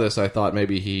saw this, I thought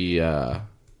maybe he had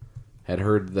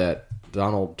heard that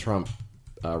Donald Trump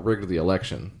rigged the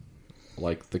election,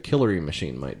 like the Hillary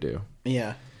machine might do.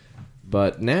 Yeah.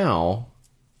 But now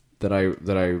that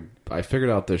I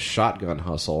figured out this shotgun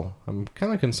hustle, I'm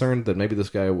kind of concerned that maybe this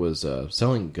guy was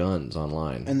selling guns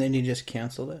online. And then he just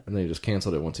canceled it? And then he just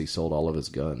canceled it once he sold all of his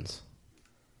guns.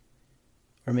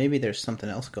 Or maybe there's something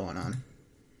else going on.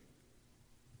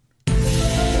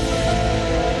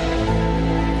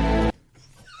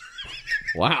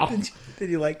 Wow. Did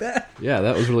you like that? Yeah,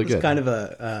 that was really good. Kind of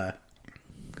a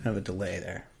delay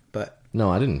there, but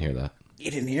no, I didn't hear that. You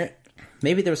didn't hear it?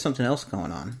 Maybe there was something else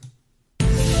going on.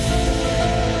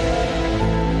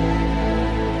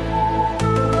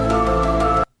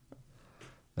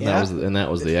 And that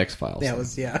was the X-Files. That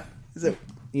was, yeah.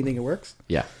 You think it works?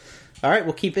 Yeah. All right,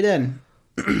 we'll keep it in.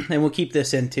 And we'll keep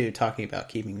this in, too, talking about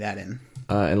keeping that in.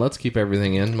 And let's keep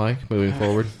everything in, Mike, moving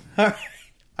forward. All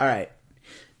right.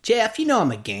 Jeff,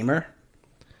 I'm a gamer.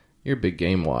 You're a big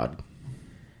game wad.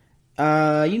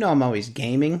 I'm always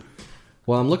gaming.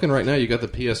 Well, I'm looking right now. You got the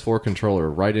PS4 controller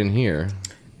right in here.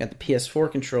 Got the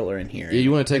PS4 controller in here. Yeah,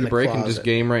 you want to take a break and just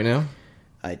game right now?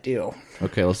 I do.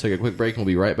 Okay, let's take a quick break and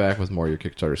we'll be right back with more of your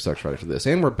Kickstarter sucks right after this.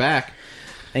 And we're back.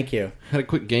 Thank you. Had a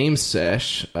quick game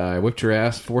sesh. I whipped your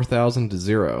ass 4,000 to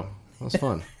 0. That was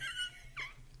fun.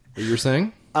 What you were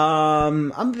saying?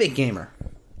 I'm a big gamer.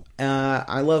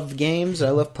 I love games.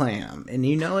 I love playing them. And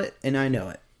you know it, and I know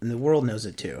it. And the world knows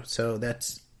it, too. So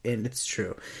it's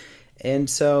true. And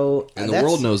so... And the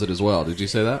world knows it as well. Did you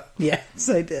say that? Yes,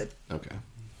 I did. Okay.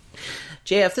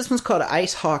 JF, this one's called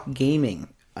Ice Hawk Gaming.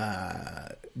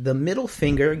 The middle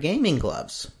finger gaming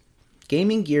gloves.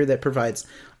 Gaming gear that provides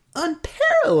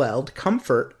unparalleled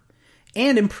comfort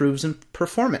and improves in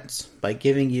performance by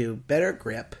giving you better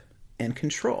grip and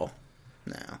control.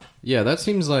 Now, yeah, that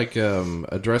seems like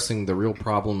addressing the real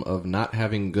problem of not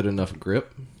having good enough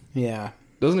grip. Yeah.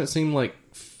 Doesn't it seem like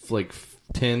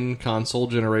 10 console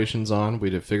generations on,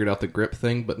 we'd have figured out the grip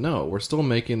thing? But no, we're still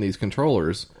making these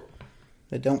controllers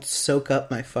that don't soak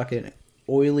up my fucking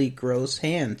oily, gross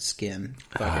hand skin.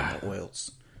 Fucking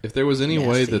oils. If there was any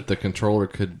way that the controller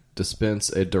could dispense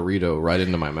a Dorito right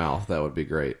into my mouth, that would be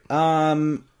great.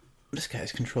 This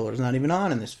guy's controller's not even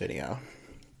on in this video.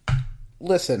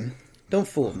 Listen, don't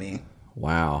fool me.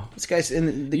 Wow. This guy's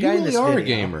in the you guy really in this are video. A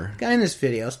gamer. The guy in this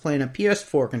video is playing a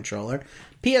PS4 controller.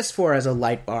 PS4 has a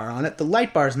light bar on it. The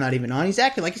light bar's not even on. He's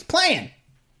acting like he's playing.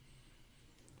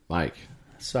 Mike.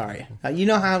 Sorry. You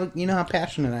know how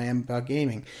passionate I am about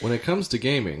gaming. When it comes to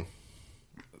gaming,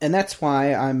 and that's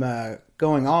why I'm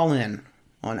going all in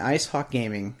on Ice Hawk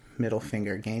Gaming middle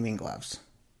finger gaming gloves.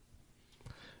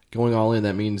 Going all in,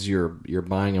 that means you're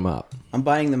buying them up. I'm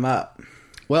buying them up.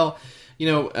 Well,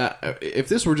 if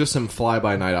this were just some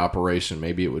fly-by-night operation,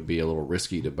 maybe it would be a little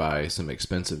risky to buy some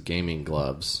expensive gaming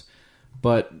gloves.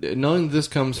 But knowing this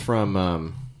comes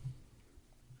from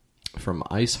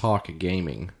Ice Hawk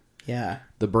Gaming, yeah,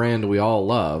 the brand we all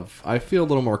love, I feel a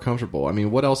little more comfortable. I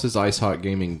mean, what else has Ice Hawk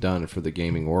Gaming done for the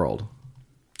gaming world?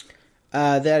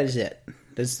 That is it.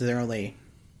 This is their only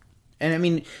And I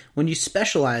mean, when you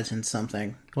specialize in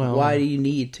something, why do you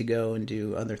need to go and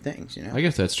do other things, you know? I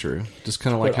guess that's true. Just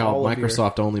kind of like how all of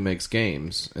Microsoft only makes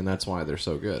games, and that's why they're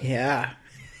so good. Yeah.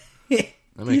 That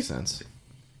makes sense.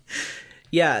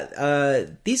 Yeah,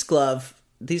 these gloves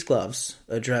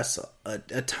address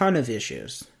a ton of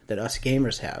issues that us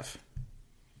gamers have.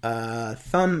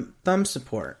 Thumb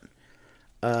support.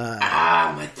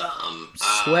 My thumb.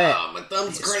 Sweat. My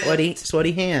thumb's great.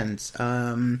 Sweaty hands.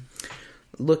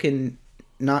 Looking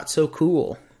not so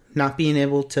cool. Not being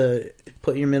able to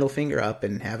put your middle finger up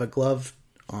and have a glove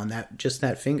on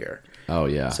that finger. Oh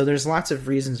yeah. So there's lots of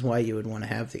reasons why you would want to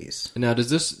have these. Now, do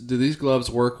these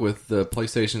gloves work with the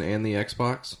PlayStation and the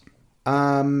Xbox?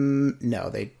 No,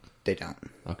 they don't.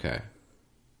 Okay.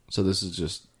 So this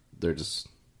is they're just.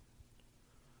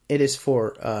 It is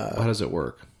for. How does it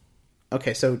work?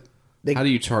 Okay, so how do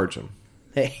you charge them?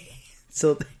 You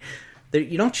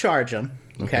don't charge them.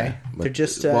 Okay, they're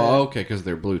just. Okay, because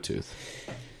they're Bluetooth.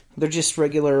 They're just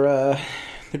regular.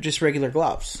 They're just regular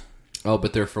gloves. Oh,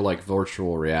 but they're for like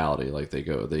virtual reality. Like they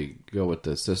go with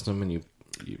the system, and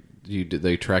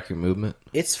they track your movement.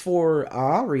 It's for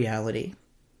reality.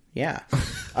 Yeah.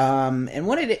 And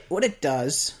what it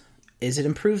does is it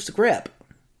improves the grip.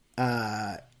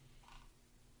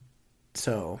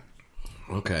 So.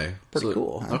 Okay. Pretty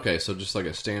cool. Huh? Okay, so just like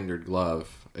a standard glove,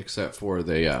 except for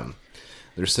they're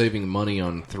saving money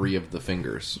on 3 of the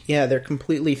fingers. Yeah, they're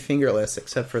completely fingerless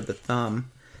except for the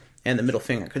thumb and the middle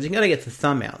finger, because you got to get the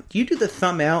thumb out. Do you do the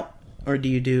thumb out, or do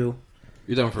you do?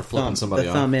 You're done for flipping somebody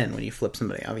off. The thumb in when you flip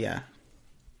somebody off. Yeah.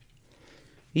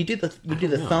 You do the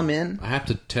thumb in. I have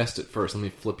to test it first. Let me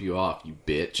flip you off, you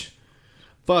bitch.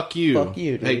 Fuck you. Fuck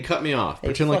you, dude. Hey, cut me off.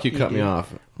 Pretend like you cut me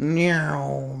off.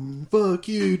 Meow. Fuck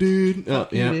you, dude.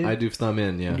 Fuck you, dude. I do thumb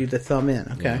in. Yeah. You do the thumb in.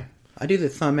 Okay. Yeah. I do the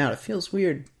thumb out. It feels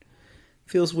weird.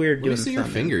 Feels weird doing. Let me see your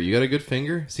finger. You got a good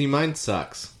finger? See, mine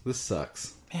sucks. This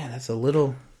sucks. Man, that's a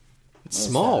little. It's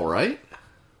small, right?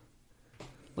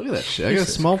 Look at that shit. I got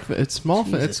a small. It's small.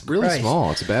 Jesus it's really Christ.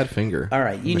 small. It's a bad finger. All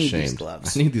right, you I'm need ashamed. these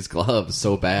gloves. I need these gloves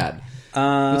so bad.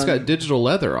 It's got digital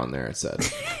leather on there. It said.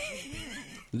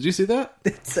 Did you see that?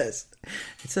 It says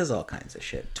all kinds of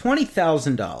shit.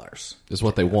 $20,000 is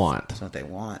what they want. That's what they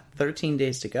want. 13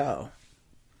 days to go.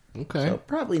 Okay. So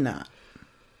probably not.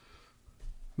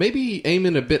 Maybe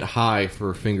aiming a bit high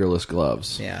for fingerless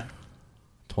gloves. Yeah.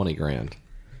 20 grand.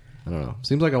 I don't know.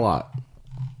 Seems like a lot.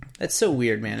 That's so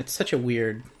weird, man. It's such a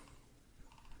weird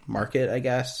market, I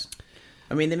guess.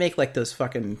 I mean, they make like those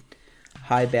fucking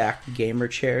high back gamer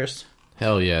chairs.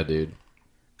 Hell yeah, dude.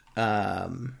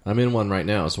 I'm in one right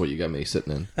now. Is what you got me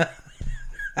sitting in.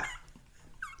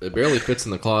 It barely fits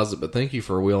in the closet, but thank you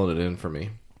for wheeling it in for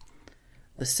me.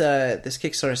 This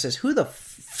Kickstarter says, "Who the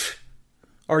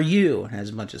are you?" It has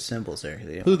a bunch of symbols there.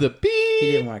 Who the beep?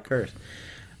 He didn't want to curse.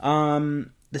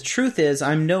 The truth is,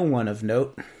 I'm no one of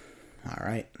note. All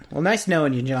right. Well, nice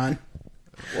knowing you, John.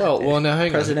 Well, now hang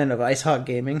on. President of Ice Hawk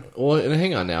Gaming. Well, and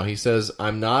hang on now. He says,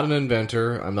 I'm not an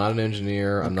inventor. I'm not an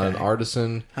engineer. I'm not an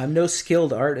artisan. I'm no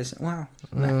skilled artisan. Wow.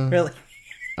 Not really.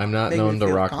 I'm not known to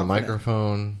rock the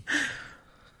microphone.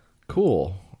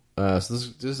 Cool. So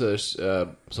this is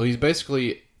so he's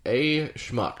basically a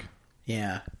schmuck.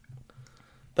 Yeah.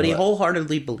 But he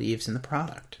wholeheartedly believes in the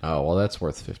product. Oh, well, that's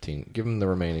worth 15. Give him the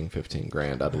remaining 15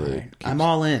 grand out of the... Right. I'm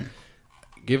all in.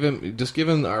 Give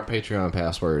him our Patreon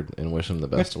password and wish him the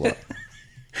best of luck.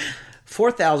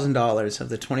 $4,000 of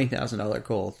the $20,000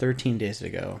 goal 13 days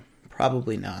ago.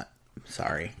 Probably not.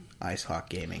 Sorry. Ice Hawk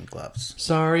Gaming gloves.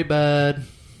 Sorry, bud.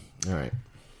 All right.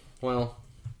 Well,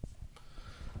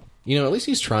 at least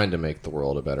he's trying to make the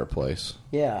world a better place.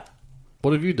 Yeah.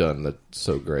 What have you done that's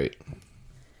so great?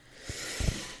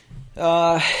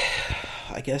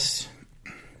 I guess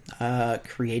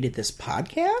created this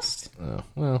podcast. Oh,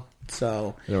 well.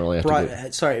 So, you don't really have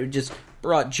it just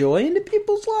brought joy into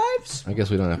people's lives. I guess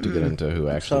we don't have to get into who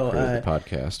actually created the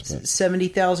podcast. But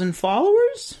 70,000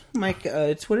 followers, Mike,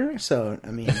 Twitter. So,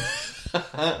 I mean...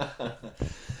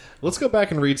 Let's go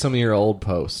back and read some of your old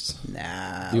posts.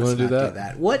 Nah, do you want to do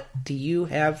that? What do you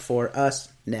have for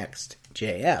us next,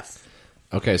 JF?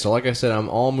 Okay, so like I said, I'm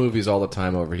all movies all the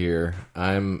time over here.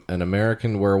 I'm an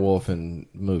American werewolf in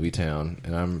Movie Town,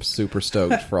 and I'm super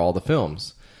stoked for all the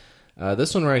films.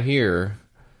 This one right here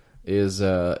is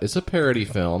it's a parody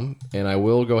film, and I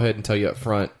will go ahead and tell you up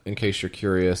front, in case you're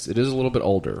curious, it is a little bit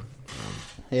older.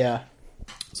 Yeah.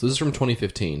 So this is from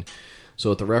 2015.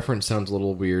 So if the reference sounds a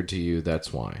little weird to you,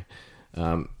 that's why.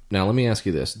 Now let me ask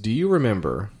you this. Do you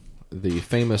remember the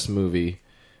famous movie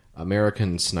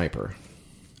American Sniper?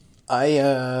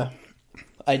 I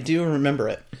do remember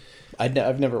it.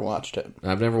 I've never watched it.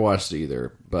 I've never watched it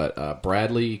either, but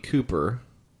Bradley Cooper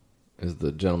is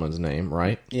the gentleman's name,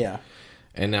 right? Yeah.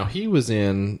 And now he was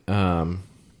in Wet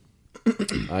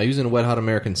Hot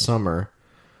American Summer.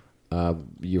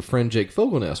 Your friend Jake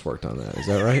Fogelnest worked on that. Is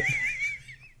that right?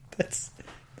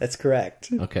 That's correct.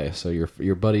 Okay, so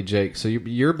your buddy Jake. So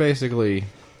you're basically...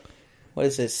 What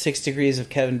is it? 6 degrees of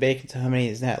Kevin Bacon. So how many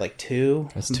is that? Like 2?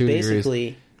 That's 2 degrees.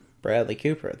 Basically, Bradley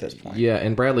Cooper at this point. Yeah,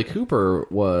 and Bradley Cooper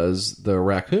was the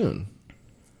raccoon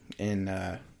In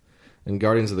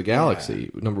Guardians of the Galaxy,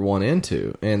 number 1 and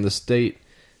 2. And the state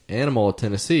animal of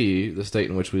Tennessee, the state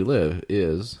in which we live,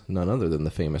 is none other than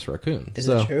the famous raccoon. Is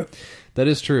it true? That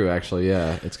is true, actually,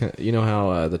 yeah. It's kind of, you know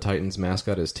how the Titans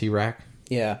mascot is T-Rac?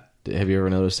 Yeah. Have you ever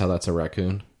noticed how that's a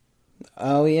raccoon?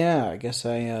 Oh, yeah. I guess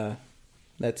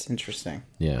that's interesting.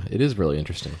 Yeah, it is really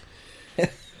interesting.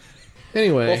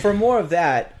 Anyway. Well, for more of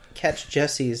that, catch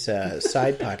Jesse's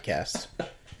side podcast,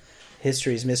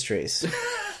 History's Mysteries.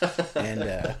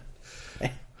 And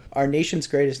Our Nation's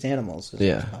Greatest Animals.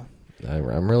 Yeah.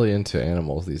 I'm really into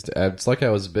animals these days. It's like I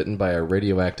was bitten by a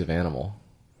radioactive animal.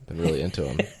 I've been really into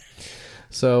them.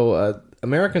 So,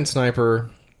 American Sniper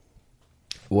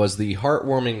was the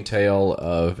heartwarming tale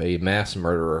of a mass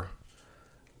murderer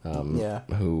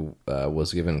who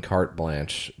was given carte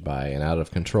blanche by an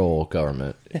out-of-control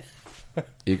government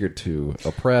eager to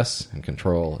oppress and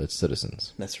control its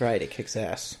citizens. That's right. It kicks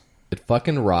ass. It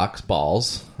fucking rocks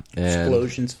balls. And,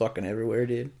 explosions fucking everywhere,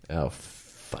 dude. Oh,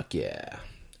 fuck yeah.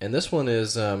 And this one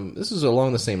is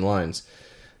along the same lines.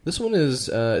 This one is,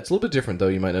 it's a little bit different, though,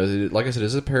 you might know. Like I said,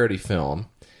 it's a parody film.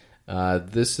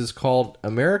 This is called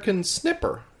American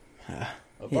Snipper,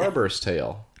 A Barber's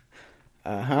Tale.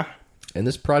 Uh-huh. And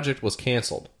this project was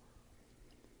canceled.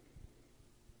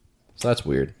 So that's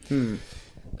weird.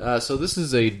 So this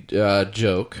is a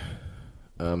joke.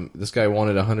 This guy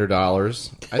wanted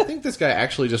 $100. I think this guy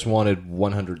actually just wanted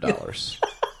 $100.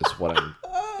 Is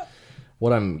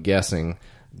what I'm guessing.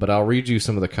 But I'll read you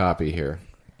some of the copy here.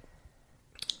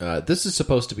 This is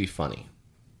supposed to be funny.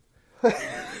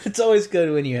 It's always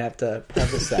good when you have to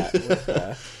preface that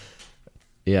with...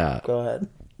 Yeah. Go ahead.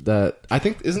 I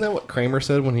think, isn't that what Kramer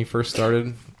said when he first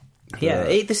started? Yeah,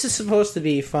 hey, this is supposed to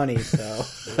be funny, so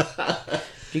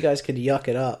you guys could yuck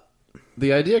it up.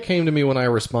 The idea came to me when I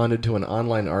responded to an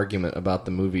online argument about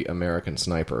the movie American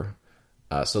Sniper.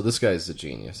 So this guy's a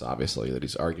genius, obviously, that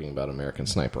he's arguing about American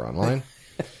Sniper online.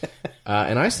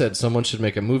 And I said someone should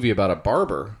make a movie about a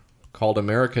barber called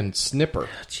American Snipper.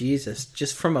 Jesus,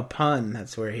 just from a pun,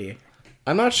 that's where he...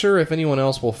 I'm not sure if anyone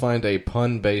else will find a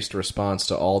pun-based response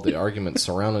to all the arguments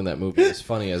surrounding that movie as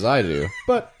funny as I do,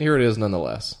 but here it is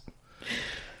nonetheless.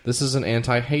 This is an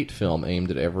anti-hate film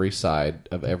aimed at every side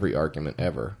of every argument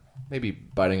ever. Maybe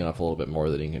biting off a little bit more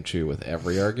than he can chew with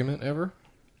every argument ever.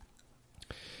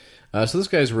 So this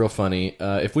guy's real funny.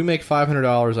 If we make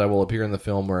 $500, I will appear in the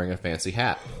film wearing a fancy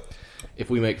hat.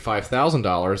 If we make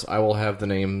 $5,000, I will have the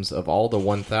names of all the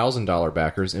 $1,000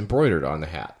 backers embroidered on the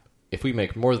hat. If we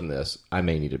make more than this, I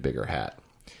may need a bigger hat.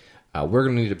 We're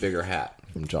going to need a bigger hat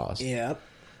from Jaws. Yeah.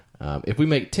 If we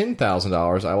make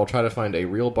 $10,000, I will try to find a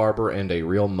real barber and a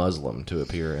real Muslim to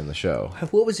appear in the show.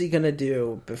 What was he going to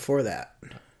do before that?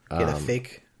 Get a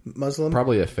fake Muslim?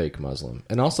 Probably a fake Muslim.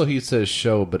 And also he says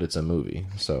show, but it's a movie.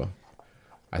 So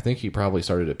I think he probably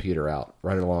started to peter out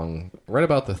right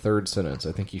about the third sentence.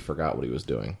 I think he forgot what he was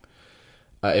doing.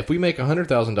 If we make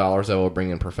 $100,000, I will bring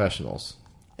in professionals.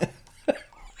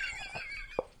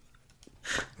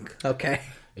 Okay.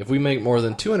 If we make more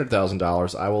than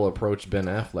 $200,000, I will approach Ben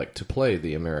Affleck to play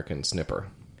the American Snipper.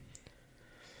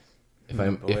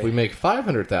 If we make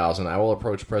 $500,000, I will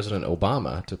approach President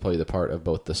Obama to play the part of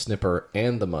both the snipper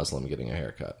and the Muslim getting a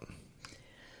haircut.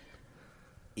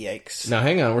 Yikes. Now,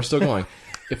 hang on, we're still going.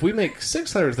 If we make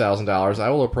 $600,000, I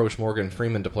will approach Morgan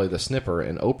Freeman to play the snipper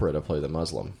and Oprah to play the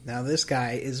Muslim. Now, this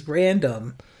guy is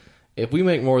random. If we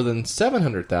make more than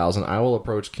 $700,000, I will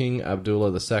approach King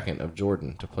Abdullah II of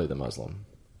Jordan to play the Muslim.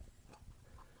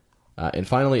 And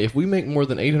finally, if we make more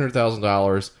than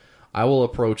 $800,000, I will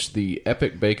approach the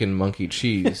Epic Bacon Monkey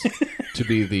Cheese to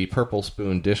be the purple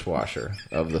spoon dishwasher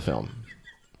of the film.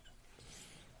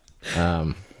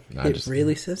 It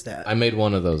really says that. I made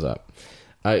one of those up.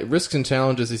 Risks and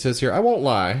challenges, he says here. I won't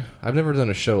lie. I've never done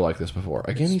a show like this before.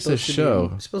 Again, he says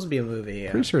show. It's supposed to be a movie,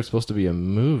 yeah. Pretty sure it's supposed to be a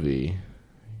movie.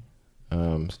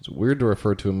 It's weird to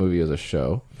refer to a movie as a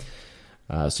show.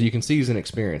 So you can see he's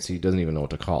inexperienced. He doesn't even know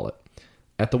what to call it.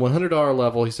 At the $100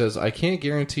 level, he says, I can't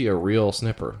guarantee a real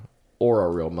snipper or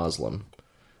a real Muslim.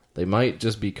 They might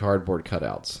just be cardboard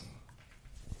cutouts.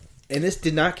 And this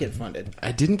did not get funded.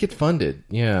 I didn't get funded,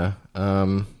 yeah.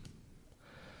 Oh,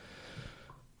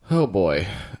 boy.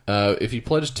 If you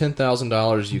pledged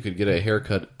 $10,000, you could get a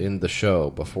haircut in the show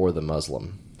before the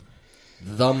Muslim.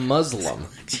 The Muslim.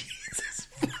 Jesus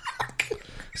fuck.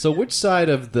 So which side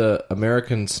of the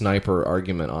American Sniper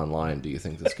argument online do you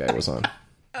think this guy was on?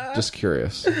 Just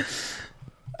curious.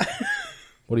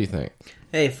 What do you think?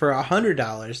 Hey, for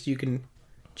 $100, you can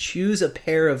choose a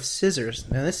pair of scissors.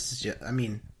 Now, this is just, I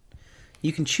mean,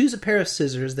 you can choose a pair of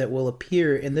scissors that will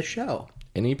appear in the show.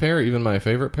 Any pair, even my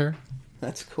favorite pair?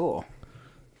 That's cool.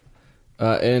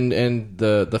 And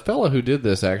the fella who did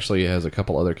this actually has a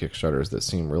couple other Kickstarters that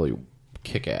seem really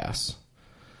kick-ass.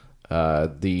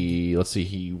 Let's see,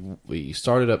 he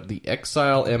started up the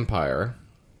Exile Empire.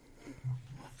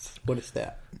 What is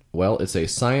that? Well, it's a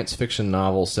science fiction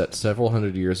novel set several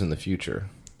hundred years in the future.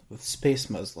 With space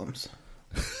Muslims.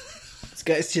 This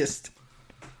guy's just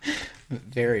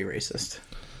very racist.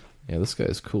 Yeah, this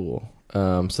guy's cool.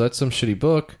 So that's some shitty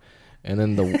book. And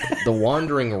then the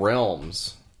Wandering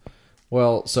Realms.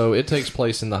 Well, so it takes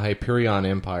place in the Hyperion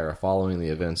Empire following the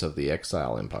events of the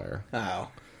Exile Empire. Oh.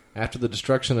 After the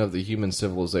destruction of the human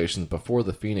civilizations before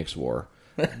the Phoenix War,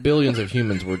 billions of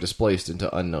humans were displaced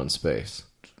into unknown space.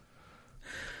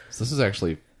 So this is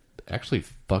actually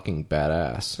fucking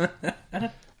badass.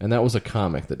 And that was a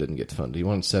comic that didn't get funded. He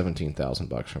wanted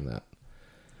 $17,000 from that.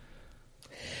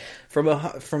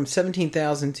 From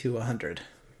 17,000 to 100,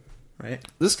 right?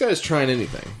 This guy's trying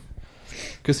anything.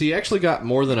 Because he actually got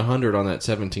more than 100 on that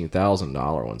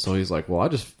 $17,000 one. So he's like, well, I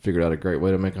just figured out a great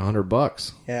way to make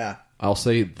 $100. Yeah. I'll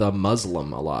say the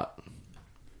Muslim a lot.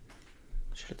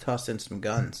 Should have tossed in some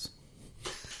guns.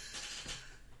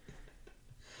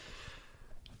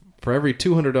 For every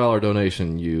 $200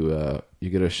 donation, you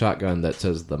get a shotgun that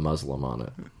says the Muslim on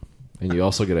it. And you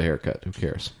also get a haircut. Who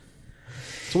cares?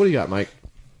 So what do you got, Mike?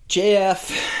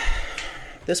 JF.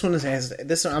 This one has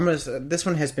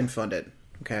been funded.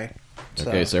 Okay. So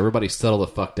everybody settle the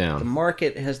fuck The down.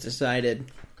 market has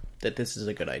decided that this is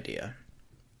a good idea,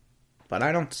 but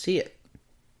I don't see it.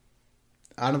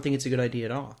 I don't think it's a good idea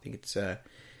at all. I think it's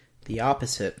the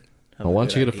opposite. Of Well, why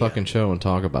don't you get idea. a fucking show and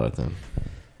talk about it then?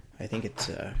 I think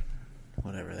it's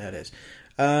whatever that is.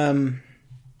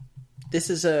 This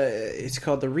is it's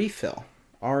called the Refill.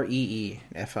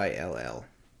 REEFILL.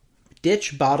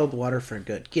 Ditch bottled water for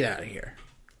good. Get out of here.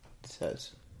 It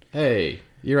says. Hey,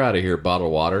 you're out of here,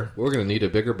 bottled water. We're going to need a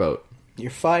bigger boat.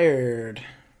 You're fired.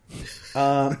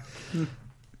 What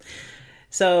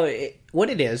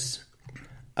it is,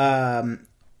 JF,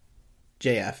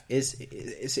 is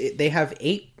they have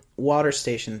 8 water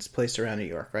stations placed around New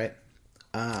York, right?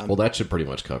 Well, that should pretty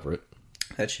much cover it.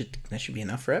 That should be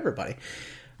enough for everybody.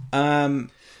 I've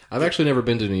actually never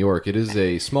been to New York. It is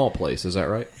a small place, is that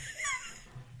right?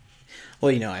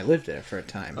 Well, I lived there for a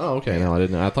time. Oh, okay. No, I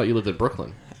didn't know. I thought you lived in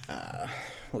Brooklyn.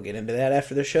 We'll get into that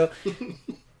after the show.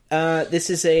 This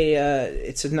is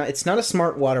it's not a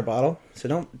smart water bottle,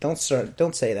 so don't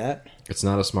say that. It's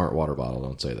not a smart water bottle.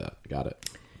 Don't say that. Got it.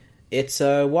 It's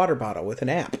a water bottle with an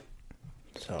app.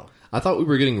 So I thought we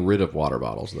were getting rid of water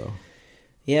bottles, though.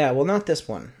 yeah, well, not this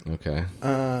one. Okay.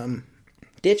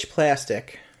 Ditch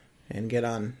plastic and get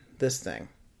on this thing.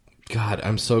 God,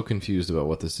 I'm so confused about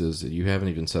what this is. You haven't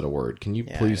even said a word. Can you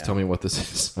please tell me what this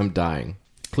is? I'm dying.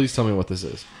 Please tell me what this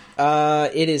is.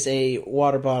 It is a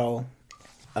water bottle.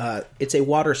 It's a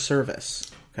water service.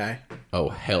 Okay. Oh,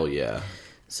 hell yeah.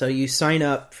 So you sign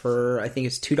up for, I think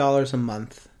it's $2 a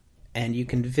month, and you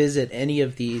can visit any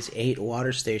of these 8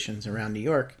 water stations around New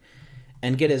York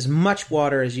and get as much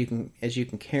water as you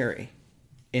can carry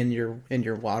in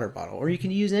your water bottle, or you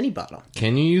can use any bottle.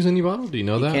 Can you use any bottle? Do you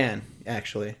know that? You can,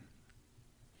 actually.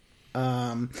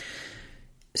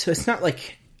 So it's not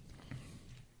like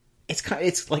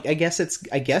it's like I guess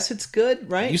it's good,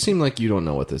 right? You seem like you don't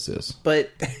know what this is. But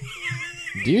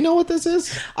Do you know what this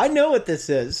is? I know what this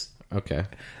is. Okay.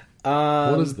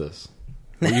 What is this?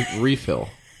 Refill.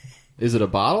 Is it a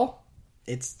bottle?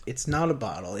 It's not a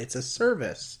bottle. It's a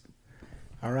service.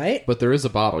 All right? But there is a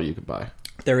bottle you can buy.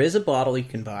 There is a bottle you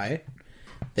can buy.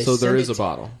 So there is a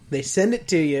bottle. They send it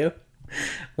to you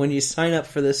when you sign up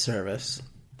for this service.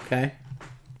 Okay?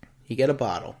 You get a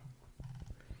bottle.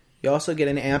 You also get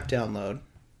an app download.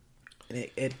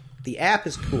 And the app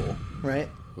is cool, right?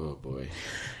 Oh, boy.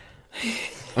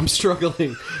 I'm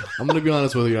struggling. I'm going to be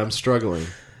honest with you. I'm struggling.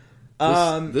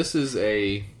 This is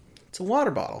It's a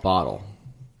water bottle. Bottle.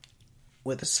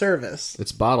 With a service.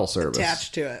 It's bottle service.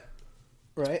 Attached to it.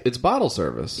 Right? It's bottle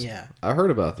service. Yeah. I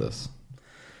heard about this.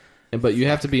 But you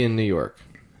have to be in New York.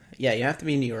 Yeah, you have to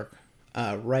be in New York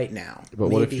right now. But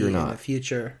what if you're not? In the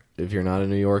future. If you're not in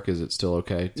New York, is it still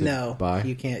okay to buy? No,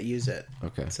 you can't use it.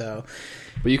 Okay. So,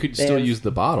 but you could still use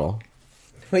the bottle.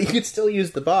 Well, you could still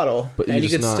use the bottle, but and you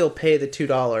could still pay the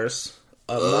 $2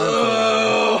 a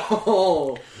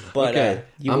month. But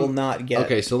you will not get.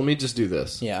 Okay, so let me just do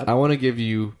this. Yeah. I want to give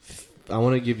you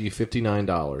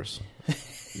 $59.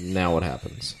 Now what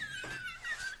happens?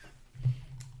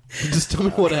 Just tell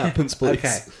me what happens, please.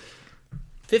 Okay.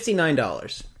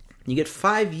 $59. You get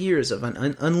 5 years of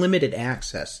unlimited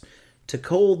access to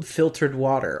cold filtered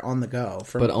water on the go.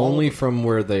 But only from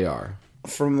where they are.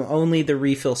 From only the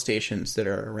refill stations that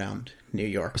are around New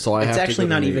York. So it's actually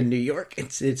not even New York.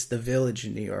 It's the village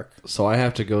in New York. So I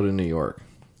have to go to New York.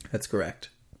 That's correct.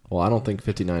 Well, I don't think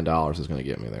 $59 is going to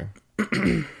get me there.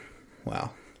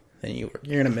 Wow. Then you're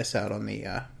going to miss out on the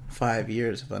 5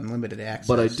 years of unlimited access.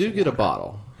 But I do get a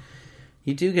bottle.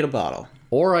 You do get a bottle.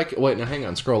 Or wait, now hang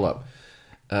on, scroll up.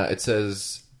 It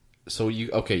says, so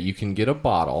you can get a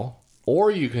bottle,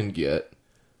 or you can get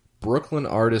Brooklyn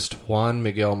artist Juan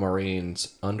Miguel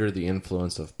Marin's Under the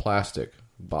Influence of Plastic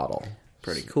bottle.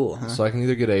 Pretty cool, huh? So I can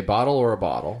either get a bottle or a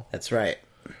bottle. That's right.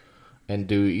 And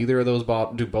do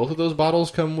both of those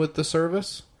bottles come with the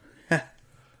service?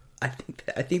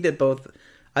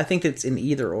 I think it's an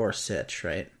either or sitch,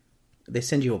 right? They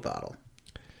send you a bottle.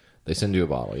 They send you a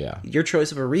bottle, yeah. Your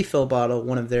choice of a refill bottle,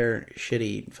 one of their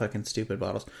shitty, fucking stupid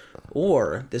bottles,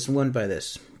 or this one by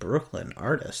this Brooklyn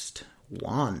artist,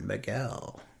 Juan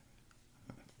Miguel.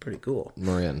 Pretty cool.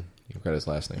 Marin. You forgot his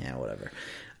last name. Yeah, whatever.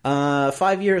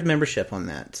 5 years membership on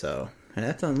that, and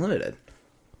that's unlimited.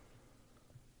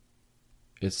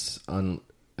 It's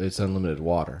unlimited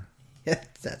water. Yeah,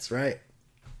 that's right.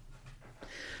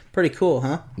 Pretty cool,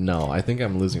 huh? No, I think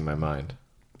I'm losing my mind.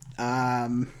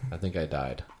 I think I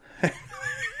died.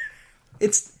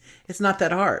 It's not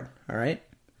that hard, all right?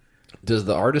 Does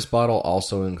the artist bottle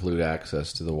also include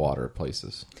access to the water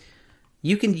places?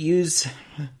 You can use...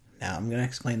 Now, I'm going to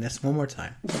explain this one more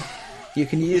time. You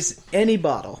can use any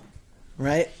bottle,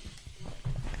 right?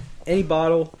 Any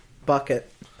bottle,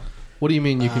 bucket. What do you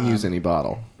mean you can use any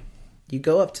bottle? You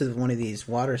go up to one of these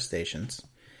water stations,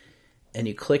 and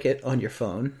you click it on your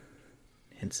phone,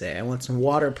 and say, I want some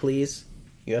water, please.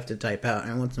 You have to type out,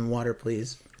 I want some water,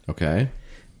 please. Okay.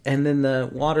 And then the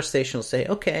water station will say,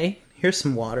 okay, here's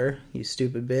some water, you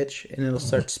stupid bitch. And it'll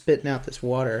start spitting out this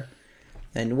water.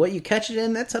 And what you catch it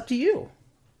in, that's up to you.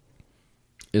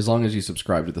 As long as you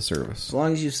subscribe to the service. As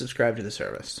long as you subscribe to the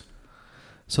service.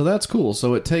 So that's cool.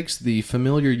 So it takes the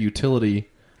familiar utility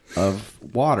of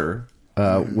water,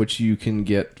 which you can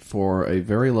get for a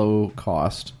very low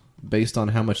cost based on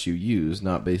how much you use,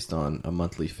 not based on a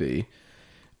monthly fee,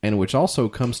 and which also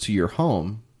comes to your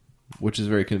home, which is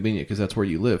very convenient because that's where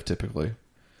you live typically.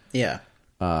 Yeah.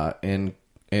 And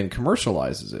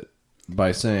commercializes it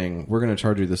by saying, we're going to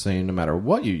charge you the same no matter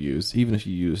what you use, even if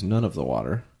you use none of the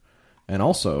water. And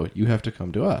also, you have to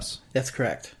come to us. That's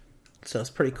correct. So it's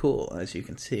pretty cool, as you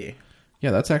can see.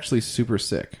 Yeah, that's actually super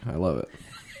sick. I love it.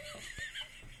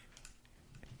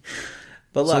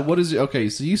 But look, so what is it? Okay,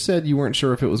 so you said you weren't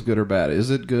sure if it was good or bad. Is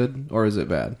it good or is it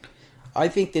bad? I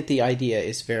think that the idea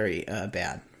is very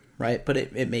bad, right? But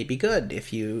it may be good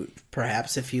if you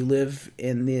live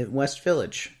in the West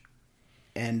Village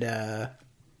and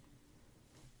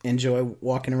enjoy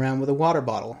walking around with a water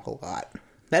bottle a lot.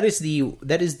 That is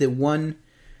the one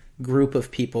group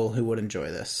of people who would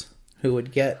enjoy this, who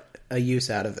would get a use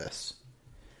out of this.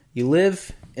 You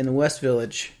live in the West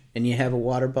Village and you have a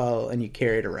water bottle and you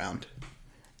carry it around.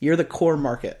 You're the core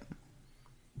market.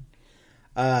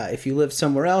 If you live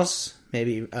somewhere else,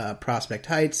 maybe Prospect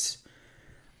Heights,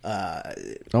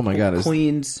 oh my God,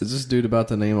 Queens. Is this dude about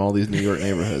to name all these New York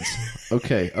neighborhoods?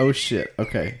 Okay. Oh shit.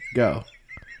 Okay, go.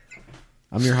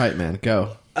 I'm your hype man.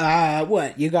 Go.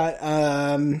 What you got?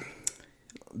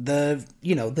 The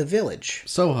Village,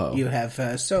 Soho. You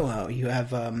have Soho. You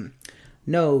have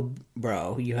No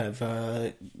Bro. You have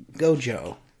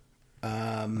Gojo.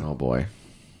 Oh boy,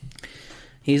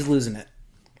 he's losing it.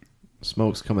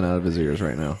 Smoke's coming out of his ears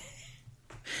right now.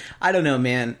 I don't know,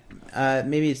 man.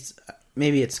 Maybe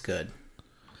it's good.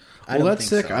 Well, that's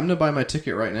sick. So. I'm gonna buy my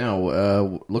ticket right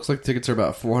now. Looks like tickets are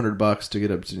about $400 to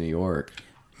get up to New York.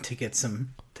 To get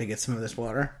some of this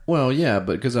water. Well, yeah,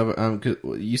 but because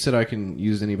you said I can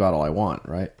use any bottle I want,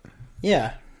 right?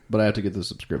 Yeah, but I have to get the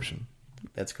subscription.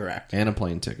 That's correct. And a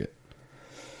plane ticket.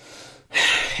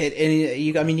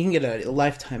 You can get a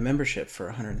lifetime membership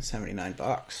for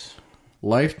 $179.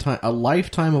 A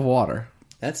lifetime of water.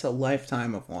 That's a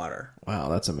lifetime of water. Wow,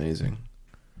 that's amazing.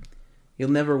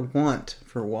 You'll never want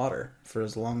for water for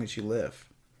as long as you live.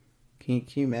 Can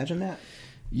you imagine that?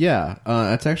 Yeah,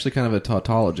 it's actually kind of a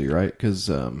tautology, right? Because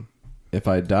if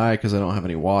I die because I don't have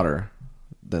any water,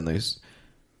 then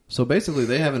so basically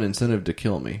they have an incentive to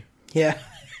kill me. Yeah.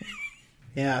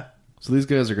 Yeah. So these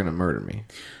guys are going to murder me.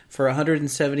 For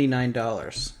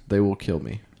 $179. They will kill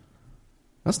me.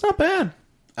 That's not bad.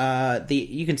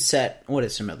 You can set, what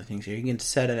is some other things here? You can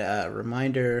set a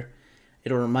reminder.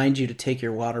 It'll remind you to take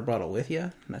your water bottle with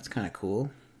you. That's kind of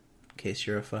cool. In case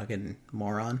you're a fucking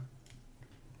moron.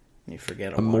 And you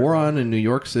forget a moron in New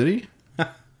York City?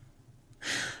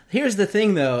 Here's the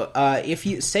thing, though. If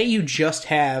you say you just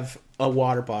have a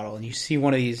water bottle and you see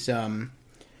one of these,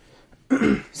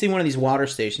 water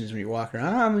stations when you're walking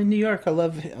around. I'm in New York. I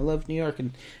love New York.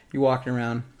 And you're walking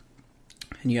around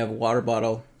and you have a water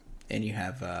bottle and you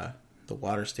have the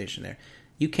water station there.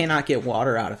 You cannot get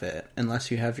water out of it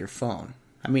unless you have your phone.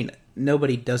 I mean,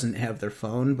 nobody doesn't have their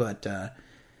phone, but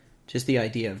just the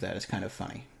idea of that is kind of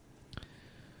funny.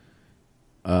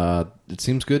 It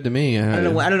seems good to me. I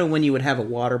don't know when you would have a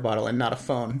water bottle and not a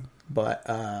phone, but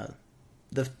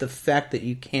the fact that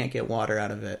you can't get water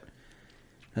out of it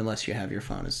unless you have your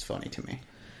phone is funny to me.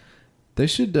 They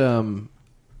should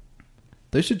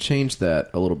change that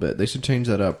a little bit. They should change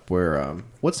that up where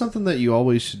what's something that you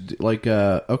always should do? Like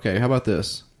okay, how about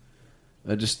this?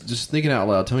 Just thinking out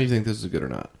loud, tell me if you think this is good or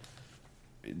not.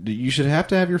 You should have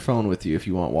to have your phone with you if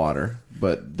you want water,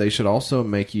 but they should also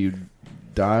make you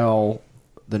dial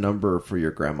the number for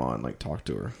your grandma and like talk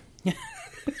to her.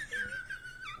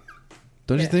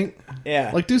 Don't you think?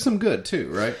 Yeah. Like do some good too,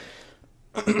 right?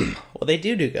 Well, they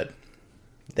do good.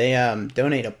 They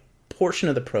donate a portion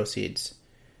of the proceeds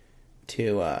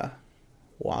to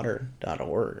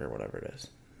water.org or whatever it is,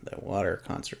 the water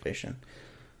conservation.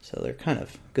 So they're kind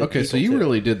of good. Okay, so you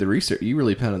really did the research. You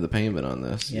really pounded the pavement on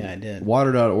this. Yeah, I did.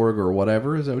 Water.org or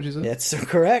whatever, is that what you said? That's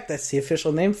correct. That's the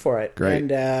official name for it.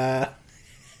 Great. And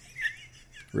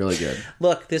really good.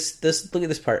 Look at this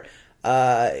part.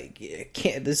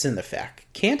 This is in the fact.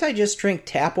 Can't I just drink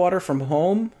tap water from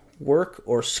home, work,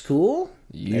 or school?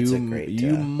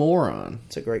 You moron.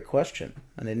 It's a great question.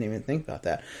 I didn't even think about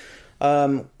that.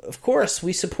 Of course,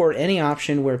 we support any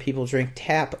option where people drink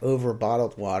tap over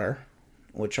bottled water,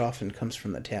 which often comes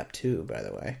from the tap too, by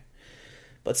the way.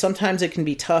 But sometimes it can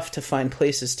be tough to find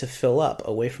places to fill up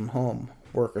away from home,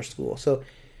 work, or school. So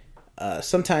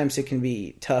sometimes it can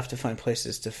be tough to find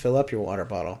places to fill up your water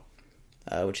bottle,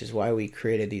 which is why we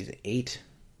created these 8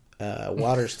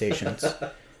 water stations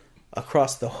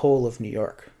across the whole of New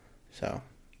York. So,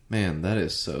 man, that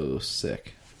is so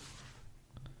sick.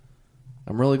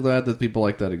 I'm really glad that people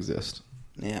like that exist.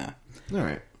 Yeah. All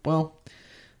right. Well,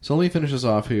 so let me finish this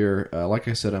off here. Like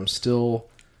I said, I'm still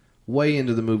way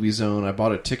into the movie zone. I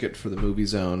bought a ticket for the movie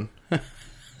zone,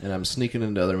 and I'm sneaking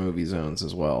into other movie zones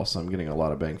as well, so I'm getting a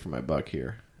lot of bang for my buck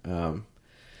here.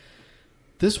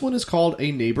 This one is called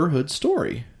A Neighborhood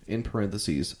Story, in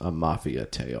parentheses, a mafia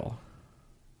tale.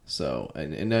 So,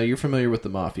 and now you're familiar with the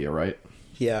mafia, right?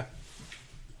 Yeah.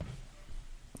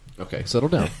 Okay, settle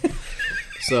down.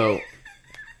 So,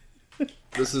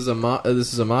 this is a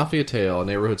mafia tale, a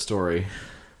neighborhood story,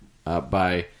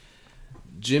 by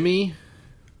Jimmy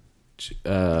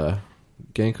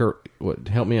Ganker. What?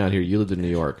 Help me out here. You lived in New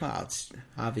York. Wow, it's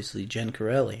obviously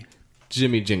Gencarelli.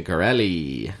 Jimmy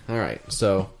Gencarelli. All right,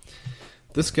 so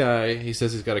this guy, he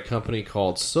says he's got a company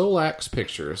called Solax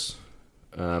Pictures,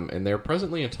 and they're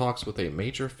presently in talks with a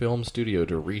major film studio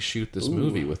to reshoot this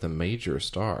movie with a major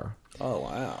star. Oh,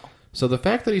 wow. So the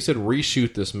fact that he said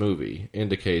reshoot this movie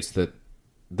indicates that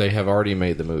they have already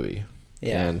made the movie.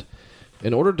 Yeah. And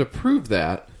in order to prove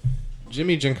that,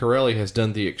 Jimmy Gencarelli has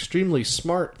done the extremely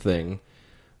smart thing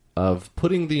of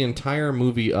putting the entire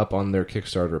movie up on their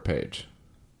Kickstarter page.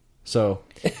 So,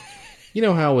 you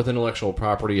know how with intellectual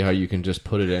property, how you can just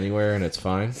put it anywhere and it's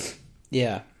fine?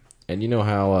 Yeah. And you know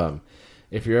how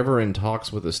if you're ever in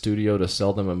talks with a studio to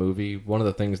sell them a movie, one of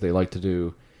the things they like to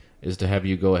do is to have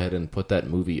you go ahead and put that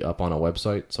movie up on a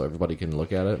website so everybody can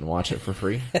look at it and watch it for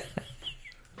free.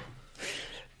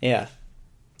 Yeah.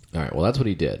 All right, well, that's what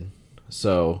he did.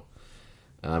 So,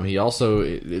 he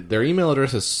also... Their email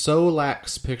address is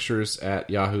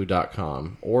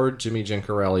solaxpictures@yahoo.com or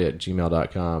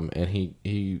jimmygencarelli@gmail.com, and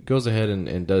he goes ahead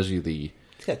and does you the...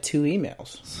 He's got 2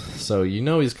 emails. So you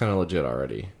know he's kind of legit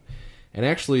already. And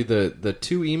actually, the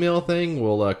 2 email thing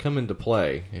will come into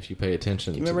play if you pay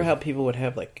attention. Do you remember how people would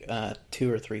have like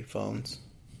 2 or 3 phones?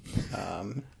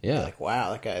 Yeah. Like,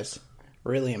 wow, that guy's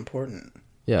really important.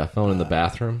 Yeah, phone in the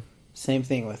bathroom. Same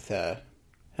thing with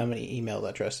how many email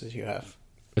addresses you have.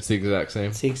 It's the exact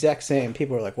same. It's the exact same.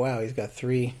 People are like, wow, he's got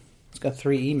 3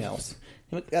 emails.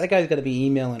 That guy's got to be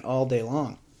emailing all day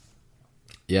long.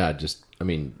 Yeah,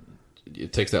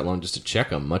 it takes that long just to check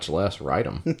them, much less write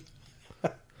them.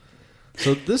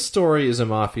 So this story is a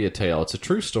mafia tale. It's a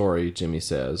true story, Jimmy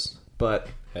says. But,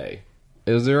 hey,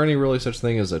 is there any really such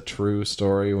thing as a true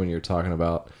story when you're talking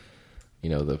about,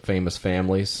 the famous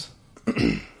families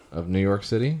of New York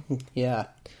City? Yeah.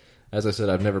 As I said,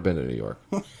 I've never been to New York.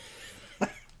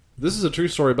 This is a true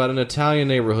story about an Italian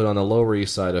neighborhood on the Lower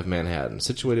East Side of Manhattan,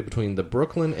 situated between the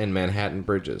Brooklyn and Manhattan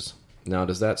bridges. Now,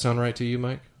 does that sound right to you,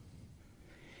 Mike?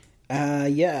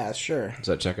 Yeah, sure. Does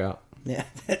that check out? Yeah,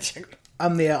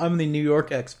 I'm the New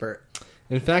York expert.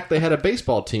 In fact, they had a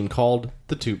baseball team called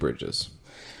the Two Bridges.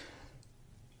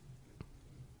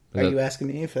 Are you asking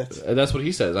me if it's... That's what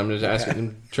he says. I'm just asking,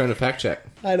 I'm trying to fact check.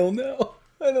 I don't know.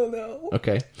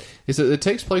 Okay. He says it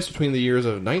takes place between the years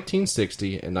of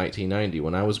 1960 and 1990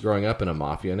 when I was growing up in a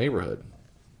mafia neighborhood.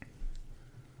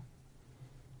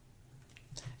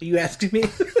 Are you asking me?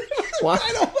 What?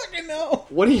 I don't fucking know.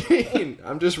 What do you mean?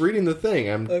 I'm just reading the thing.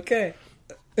 Okay.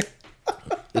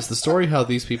 It's the story how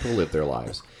these people lived their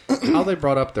lives. How they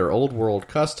brought up their old world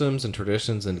customs and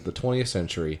traditions into the 20th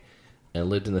century and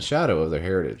lived in the shadow of their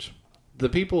heritage. The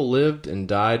people lived and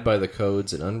died by the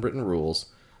codes and unwritten rules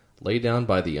laid down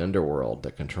by the underworld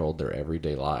that controlled their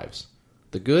everyday lives.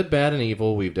 The good, bad, and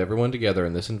evil weaved everyone together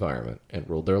in this environment and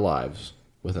ruled their lives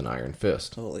with an iron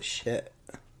fist. Holy shit.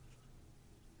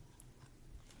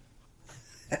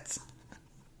 That's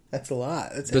a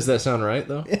lot. Does that sound right,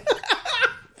 though?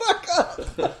 Fuck up!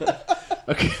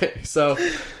 Okay, so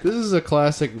this is a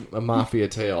classic mafia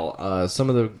tale. Some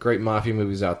of the great mafia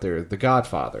movies out there. The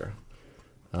Godfather.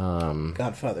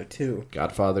 Godfather 2.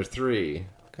 Godfather 3.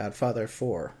 Godfather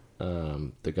 4.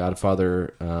 The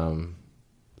Godfather...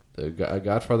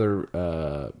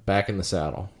 Godfather Back in the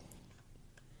Saddle.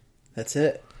 That's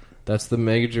it. That's the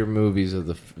major movies of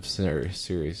the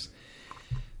series.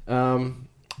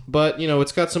 But, you know,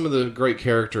 it's got some of the great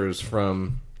characters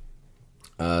from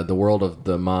the world of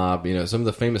the mob, you know, some of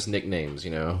the famous nicknames,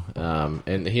 you know.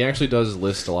 And he actually does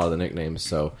list a lot of the nicknames.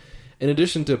 So, in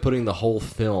addition to putting the whole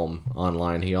film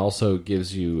online, he also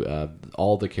gives you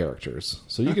all the characters.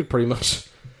 So you could pretty much...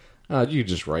 you could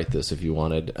just write this if you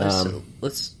wanted.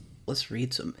 Let's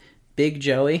read some. Big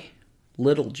Joey,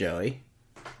 Little Joey.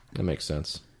 That makes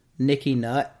sense. Nicky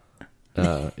Nut.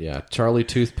 Yeah. Charlie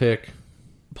Toothpick.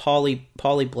 Polly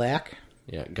Black.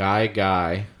 Yeah.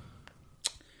 Guy.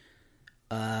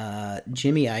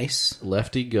 Jimmy Ice.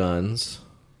 Lefty Guns.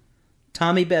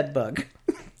 Tommy Bedbug.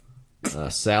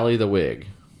 Sally the Wig.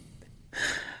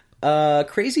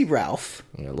 Crazy Ralph.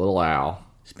 Yeah, Little Al.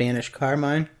 Spanish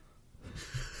Carmine.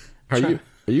 Are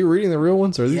you reading the real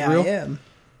ones? Are these real? I am.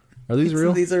 Are these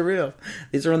real? These are real.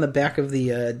 These are on the back of the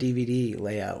DVD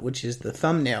layout, which is the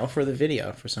thumbnail for the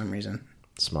video for some reason.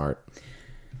 Smart.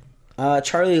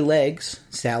 Charlie Legs,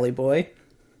 Sally Boy.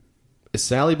 Is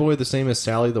Sally Boy the same as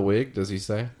Sally the Wig? Does he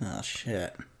say? Oh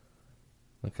shit!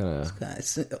 What kind of?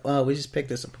 Oh, we just picked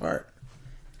this apart.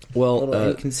 Well, a little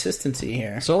inconsistency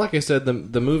here. So, like I said,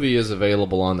 the movie is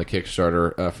available on the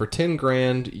Kickstarter. For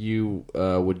 $10,000, you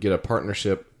would get a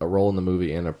partnership, a role in the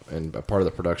movie, and a part of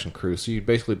the production crew. So you'd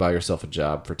basically buy yourself a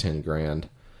job for $10,000.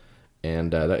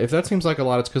 And if that seems like a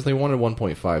lot, it's because they wanted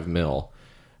 1.5 mil.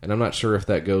 And I'm not sure if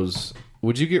that goes.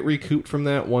 Would you get recouped from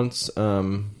that once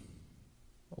like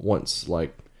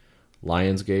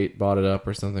Lionsgate bought it up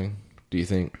or something? Do you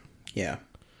think? Yeah.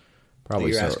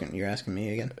 Probably you're asking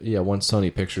me again? Yeah, once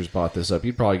Sony Pictures bought this up,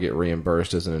 you'd probably get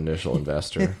reimbursed as an initial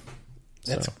investor.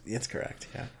 That's correct,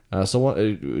 yeah.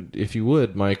 If you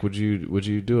would, Mike, would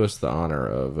you do us the honor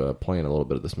of playing a little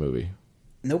bit of this movie?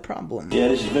 No problem. Yeah,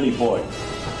 this is Vinny Boy.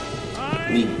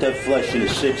 Need dead flesh in the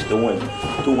 6 to win.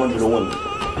 200 to win.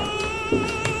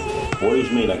 What do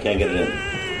you mean I can't get it in?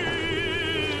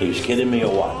 He's kidding me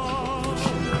or what?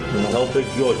 Tell Big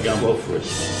George I'm go for it.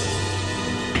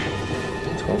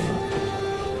 Let's go for it.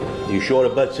 You sure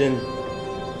the bet's in?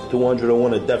 200 to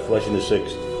win a dead flesh in the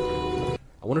 6th.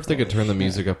 I wonder if they could turn the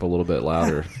music up a little bit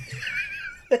louder.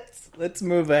 Let's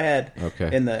move ahead.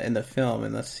 Okay. In the film,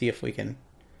 and let's see if we can.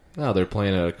 Now they're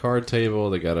playing at a card table.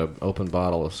 They got an open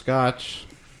bottle of scotch.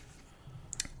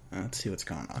 Let's see what's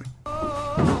going on.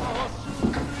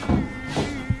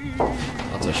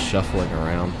 Lots of shuffling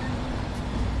around.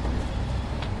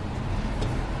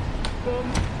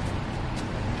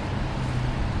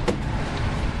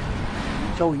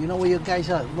 Joe, you know where you guys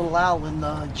are? Little Al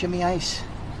and Jimmy Ice?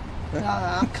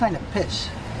 I'm kind of pissed.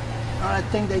 That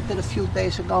thing they did a few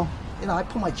days ago, I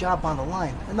put my job on the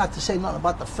line. And not to say nothing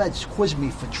about the feds quiz me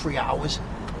for 3 hours.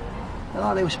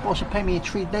 They were supposed to pay me in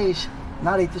 3 days.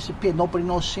 Now they disappeared. Nobody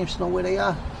seems to know where they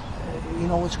are. You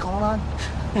know what's going on?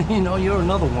 You're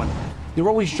another one. You're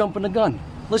always jumping the gun.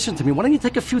 Listen to me, why don't you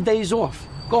take a few days off?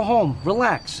 Go home,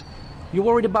 relax. You're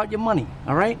worried about your money,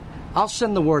 all right? I'll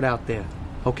send the word out there,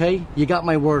 okay? You got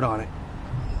my word on it.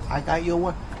 I got your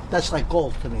word? That's like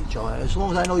gold to me, Joe. As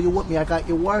long as I know you're with me, I got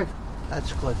your word.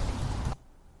 That's good.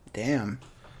 Damn.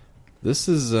 This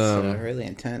is really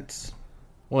intense.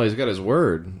 Well, he's got his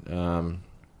word.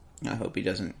 I hope he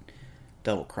doesn't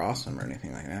double cross him or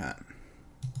anything like that.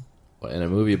 In a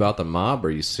movie about the mob? Are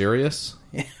you serious?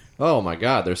 Yeah. Oh my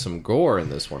God, there's some gore in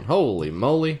this one. Holy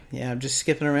moly. Yeah, I'm just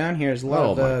skipping around here. There's a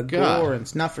lot of gore, and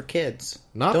it's not for kids.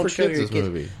 Not for kids, this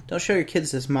movie. Don't show your kids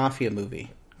this mafia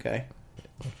movie, okay?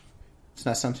 It's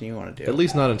not something you want to do. At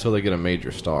least not until they get a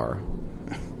major star.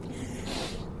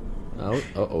 Oh,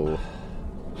 uh-oh.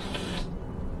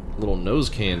 Little nose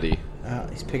candy. Oh,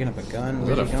 he's picking up a gun. Is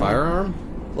that a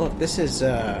firearm? Look, this is,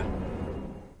 I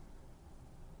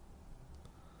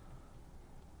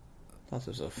thought this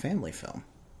was a family film.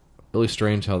 Really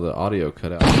strange how the audio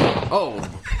cut out.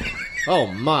 Oh! Oh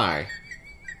my!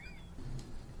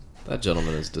 That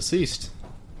gentleman is deceased.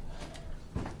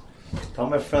 Tell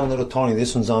my friend little Tony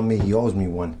this one's on me. He owes me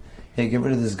one. Hey, get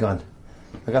rid of this gun.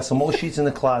 I got some old sheets in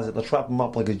the closet. Let's wrap them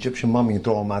up like Egyptian mummy and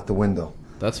throw them out the window.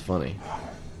 That's funny.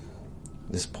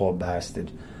 This poor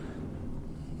bastard.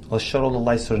 Let's shut all the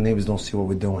lights so the neighbors don't see what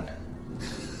we're doing.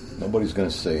 Nobody's going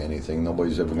to say anything.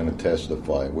 Nobody's ever going to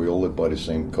testify. We all live by the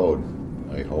same code,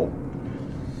 I hope.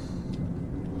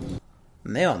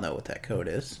 And they all know what that code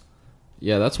is.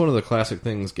 Yeah, that's one of the classic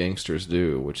things gangsters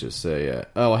do, which is say,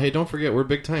 oh, hey, don't forget, we're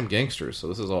big-time gangsters, so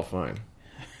this is all fine.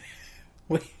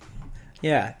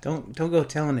 Yeah, don't go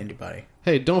telling anybody.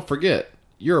 Hey, don't forget,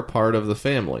 you're a part of the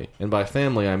family. And by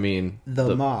family, I mean...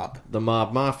 The mob. The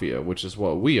mob mafia, which is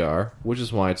what we are, which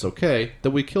is why it's okay that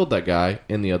we killed that guy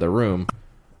in the other room,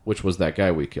 which was that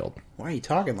guy we killed. Why are you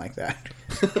talking like that?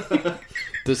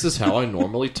 This is how I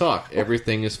normally talk.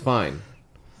 Everything is fine.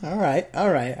 All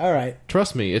right.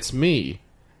 Trust me, it's me.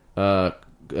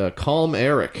 Calm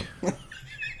Eric.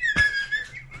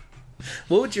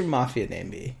 What would your mafia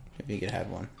name be if you could have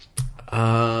one?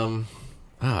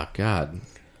 Oh, God.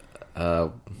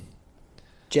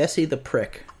 Jesse the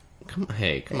Prick. Come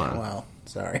on. Well,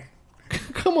 sorry.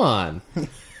 Come on.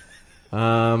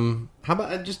 How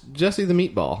about just Jesse the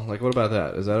Meatball? Like, what about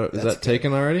that? Is that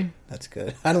taken already? That's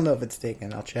good. I don't know if it's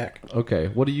taken. I'll check. Okay.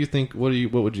 What do you think? What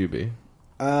would you be?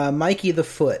 Mikey the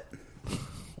Foot.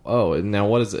 Oh, and now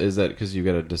what is that? Because you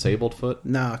got a disabled foot?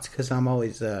 No, it's because I'm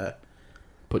always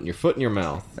putting your foot in your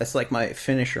mouth. That's like my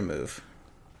finisher move,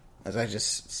 as I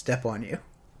just step on you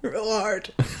real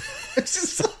hard. It's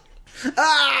just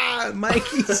like,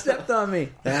 Mikey stepped on me.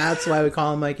 That's why we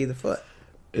call him Mikey the Foot.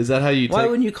 Is that how you? Why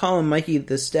wouldn't you call him Mikey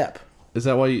the Step? Is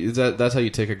that why? That's how you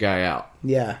take a guy out?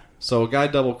 Yeah. So a guy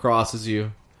double crosses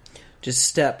you. Just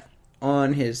step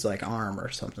on his like arm or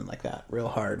something like that, real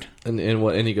hard. And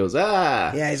he goes,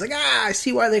 ah. Yeah, he's like, I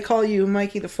see why they call you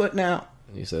Mikey the Foot now.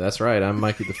 And you say, that's right, I'm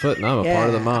Mikey the Foot, and I'm a part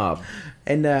of the mob.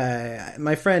 And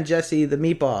my friend Jesse the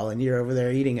Meatball, and you're over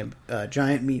there eating a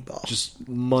giant meatball, just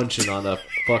munching on a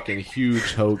fucking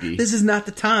huge hoagie. This is not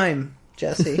the time,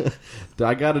 Jesse.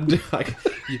 I gotta do.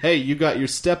 Hey, you got your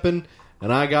stepping,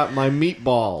 and I got my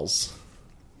meatballs,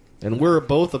 and we're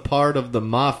both a part of the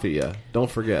mafia.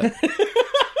 Don't forget.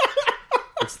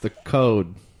 It's the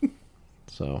code.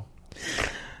 So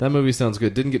that movie sounds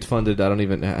good. Didn't get funded. I don't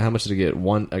even. How much did it get?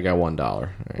 I got $1.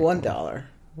 Right. $1.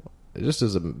 Just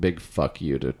as a big fuck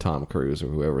you to Tom Cruise or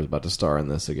whoever is about to star in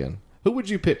this again. Who would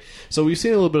you pick? So we've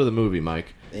seen a little bit of the movie,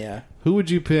 Mike. Yeah. Who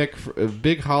would you pick for a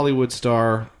big Hollywood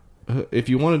star if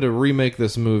you wanted to remake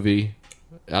this movie?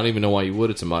 I don't even know why you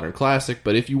would. It's a modern classic,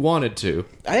 but if you wanted to,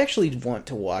 I actually want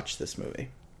to watch this movie.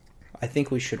 I think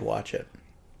we should watch it.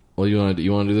 Well, you want to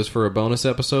do this for a bonus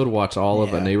episode? Watch all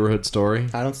of A Neighborhood Story?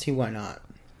 I don't see why not.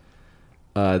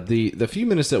 The few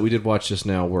minutes that we did watch just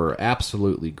now were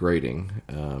absolutely grating.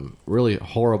 Really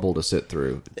horrible to sit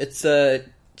through. It's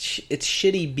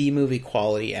shitty B-movie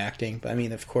quality acting, but I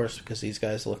mean, of course, because these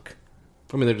guys look...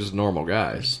 I mean, they're just normal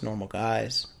guys. They're just normal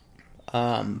guys.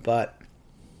 But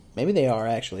maybe they are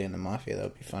actually in the Mafia. That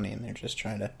would be funny, and they're just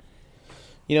trying to...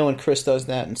 You know when Chris does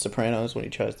that in Sopranos, when he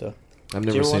tries to... I've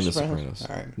never seen The Sopranos.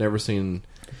 All right. Never seen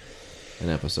an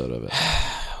episode of it.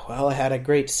 Well, I had a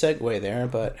great segue there,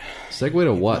 but... Segue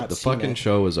to what? The fucking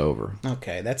show is over.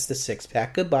 Okay, that's the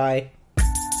six-pack. Goodbye.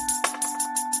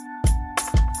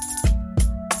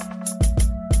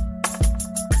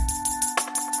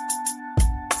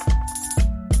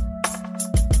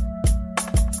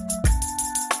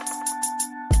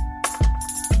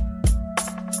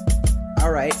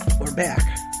 All right, we're back.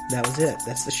 That was it.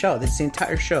 That's the show. That's the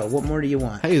entire show. What more do you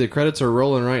want? Hey, the credits are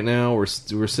rolling right now. We're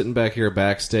sitting back here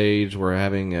backstage. We're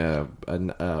having a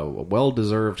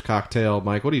well-deserved cocktail.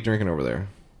 Mike, what are you drinking over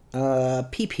there?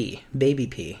 Pee. Baby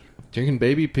pee. Drinking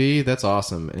baby pee? That's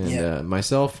awesome. And yeah.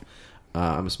 Myself,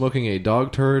 I'm smoking a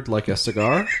dog turd like a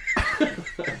cigar.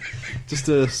 Just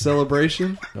a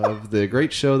celebration of the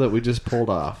great show that we just pulled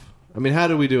off. I mean, how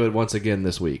did we do it once again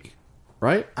this week?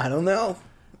 right? I don't know.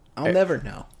 I'll never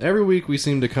know. Every week we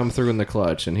seem to come through in the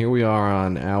clutch, and here we are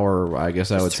on our, I guess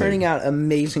I would say... turning out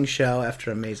amazing show after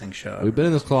amazing show. We've been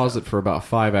in this closet for about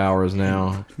 5 hours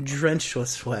now. Drenched with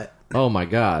sweat. Oh my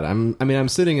god. I'm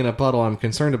sitting in a puddle. I'm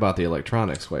concerned about the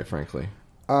electronics, quite frankly.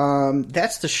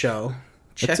 That's the show.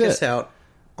 Check That's us out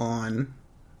on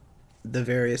the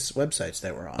various websites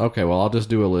that we're on. Okay, well, I'll just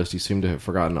do a list. You seem to have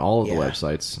forgotten all of the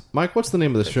websites. Mike, what's the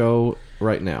name of the show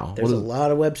right now? There's a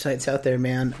lot of websites out there,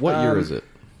 man. What year is it?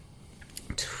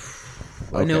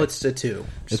 I know it's a 2.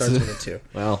 Starts with a 2.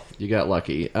 Well, you got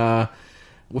lucky. Well,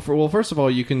 first of all,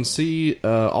 you can see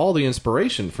all the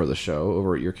inspiration for the show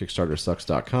over at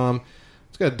yourkickstartersucks.com.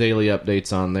 It's got daily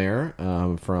updates on there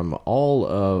from all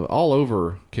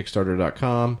over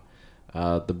Kickstarter.com.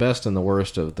 The best and the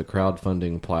worst of the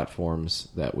crowdfunding platforms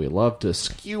that we love to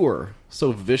skewer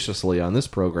so viciously on this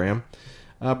program.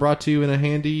 Brought to you in a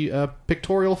handy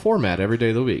pictorial format every day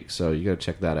of the week. So you got to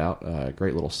check that out.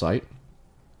 Great little site.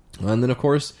 And then, of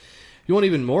course, if you want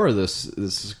even more of this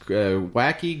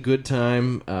wacky, good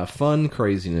time, fun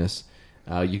craziness,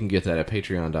 you can get that at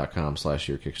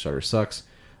patreon.com/yourkickstartersucks.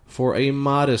 For a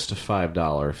modest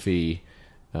 $5 fee,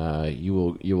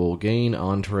 you will gain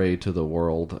entree to the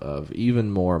world of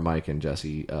even more Mike and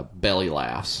Jesse belly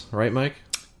laughs. Right, Mike?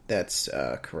 That's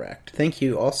correct. Thank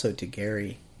you also to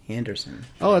Gary Anderson.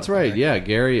 Oh, that's right. Yeah,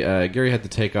 Gary had to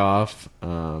take off,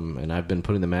 and I've been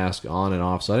putting the mask on and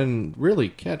off, so I didn't really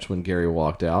catch when Gary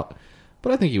walked out.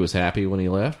 But I think he was happy when he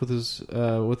left with his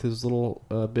little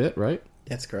bit, right?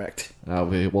 That's correct.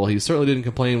 Well, he certainly didn't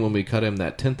complain when we cut him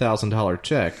that $10,000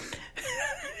 check.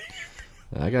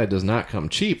 That guy does not come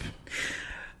cheap.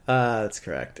 That's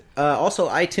correct. Also,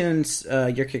 iTunes,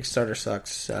 Your Kickstarter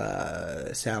Sucks,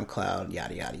 SoundCloud,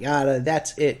 yada, yada, yada.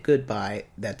 That's it. Goodbye.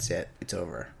 That's it. It's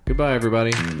over. Goodbye,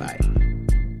 everybody. Bye.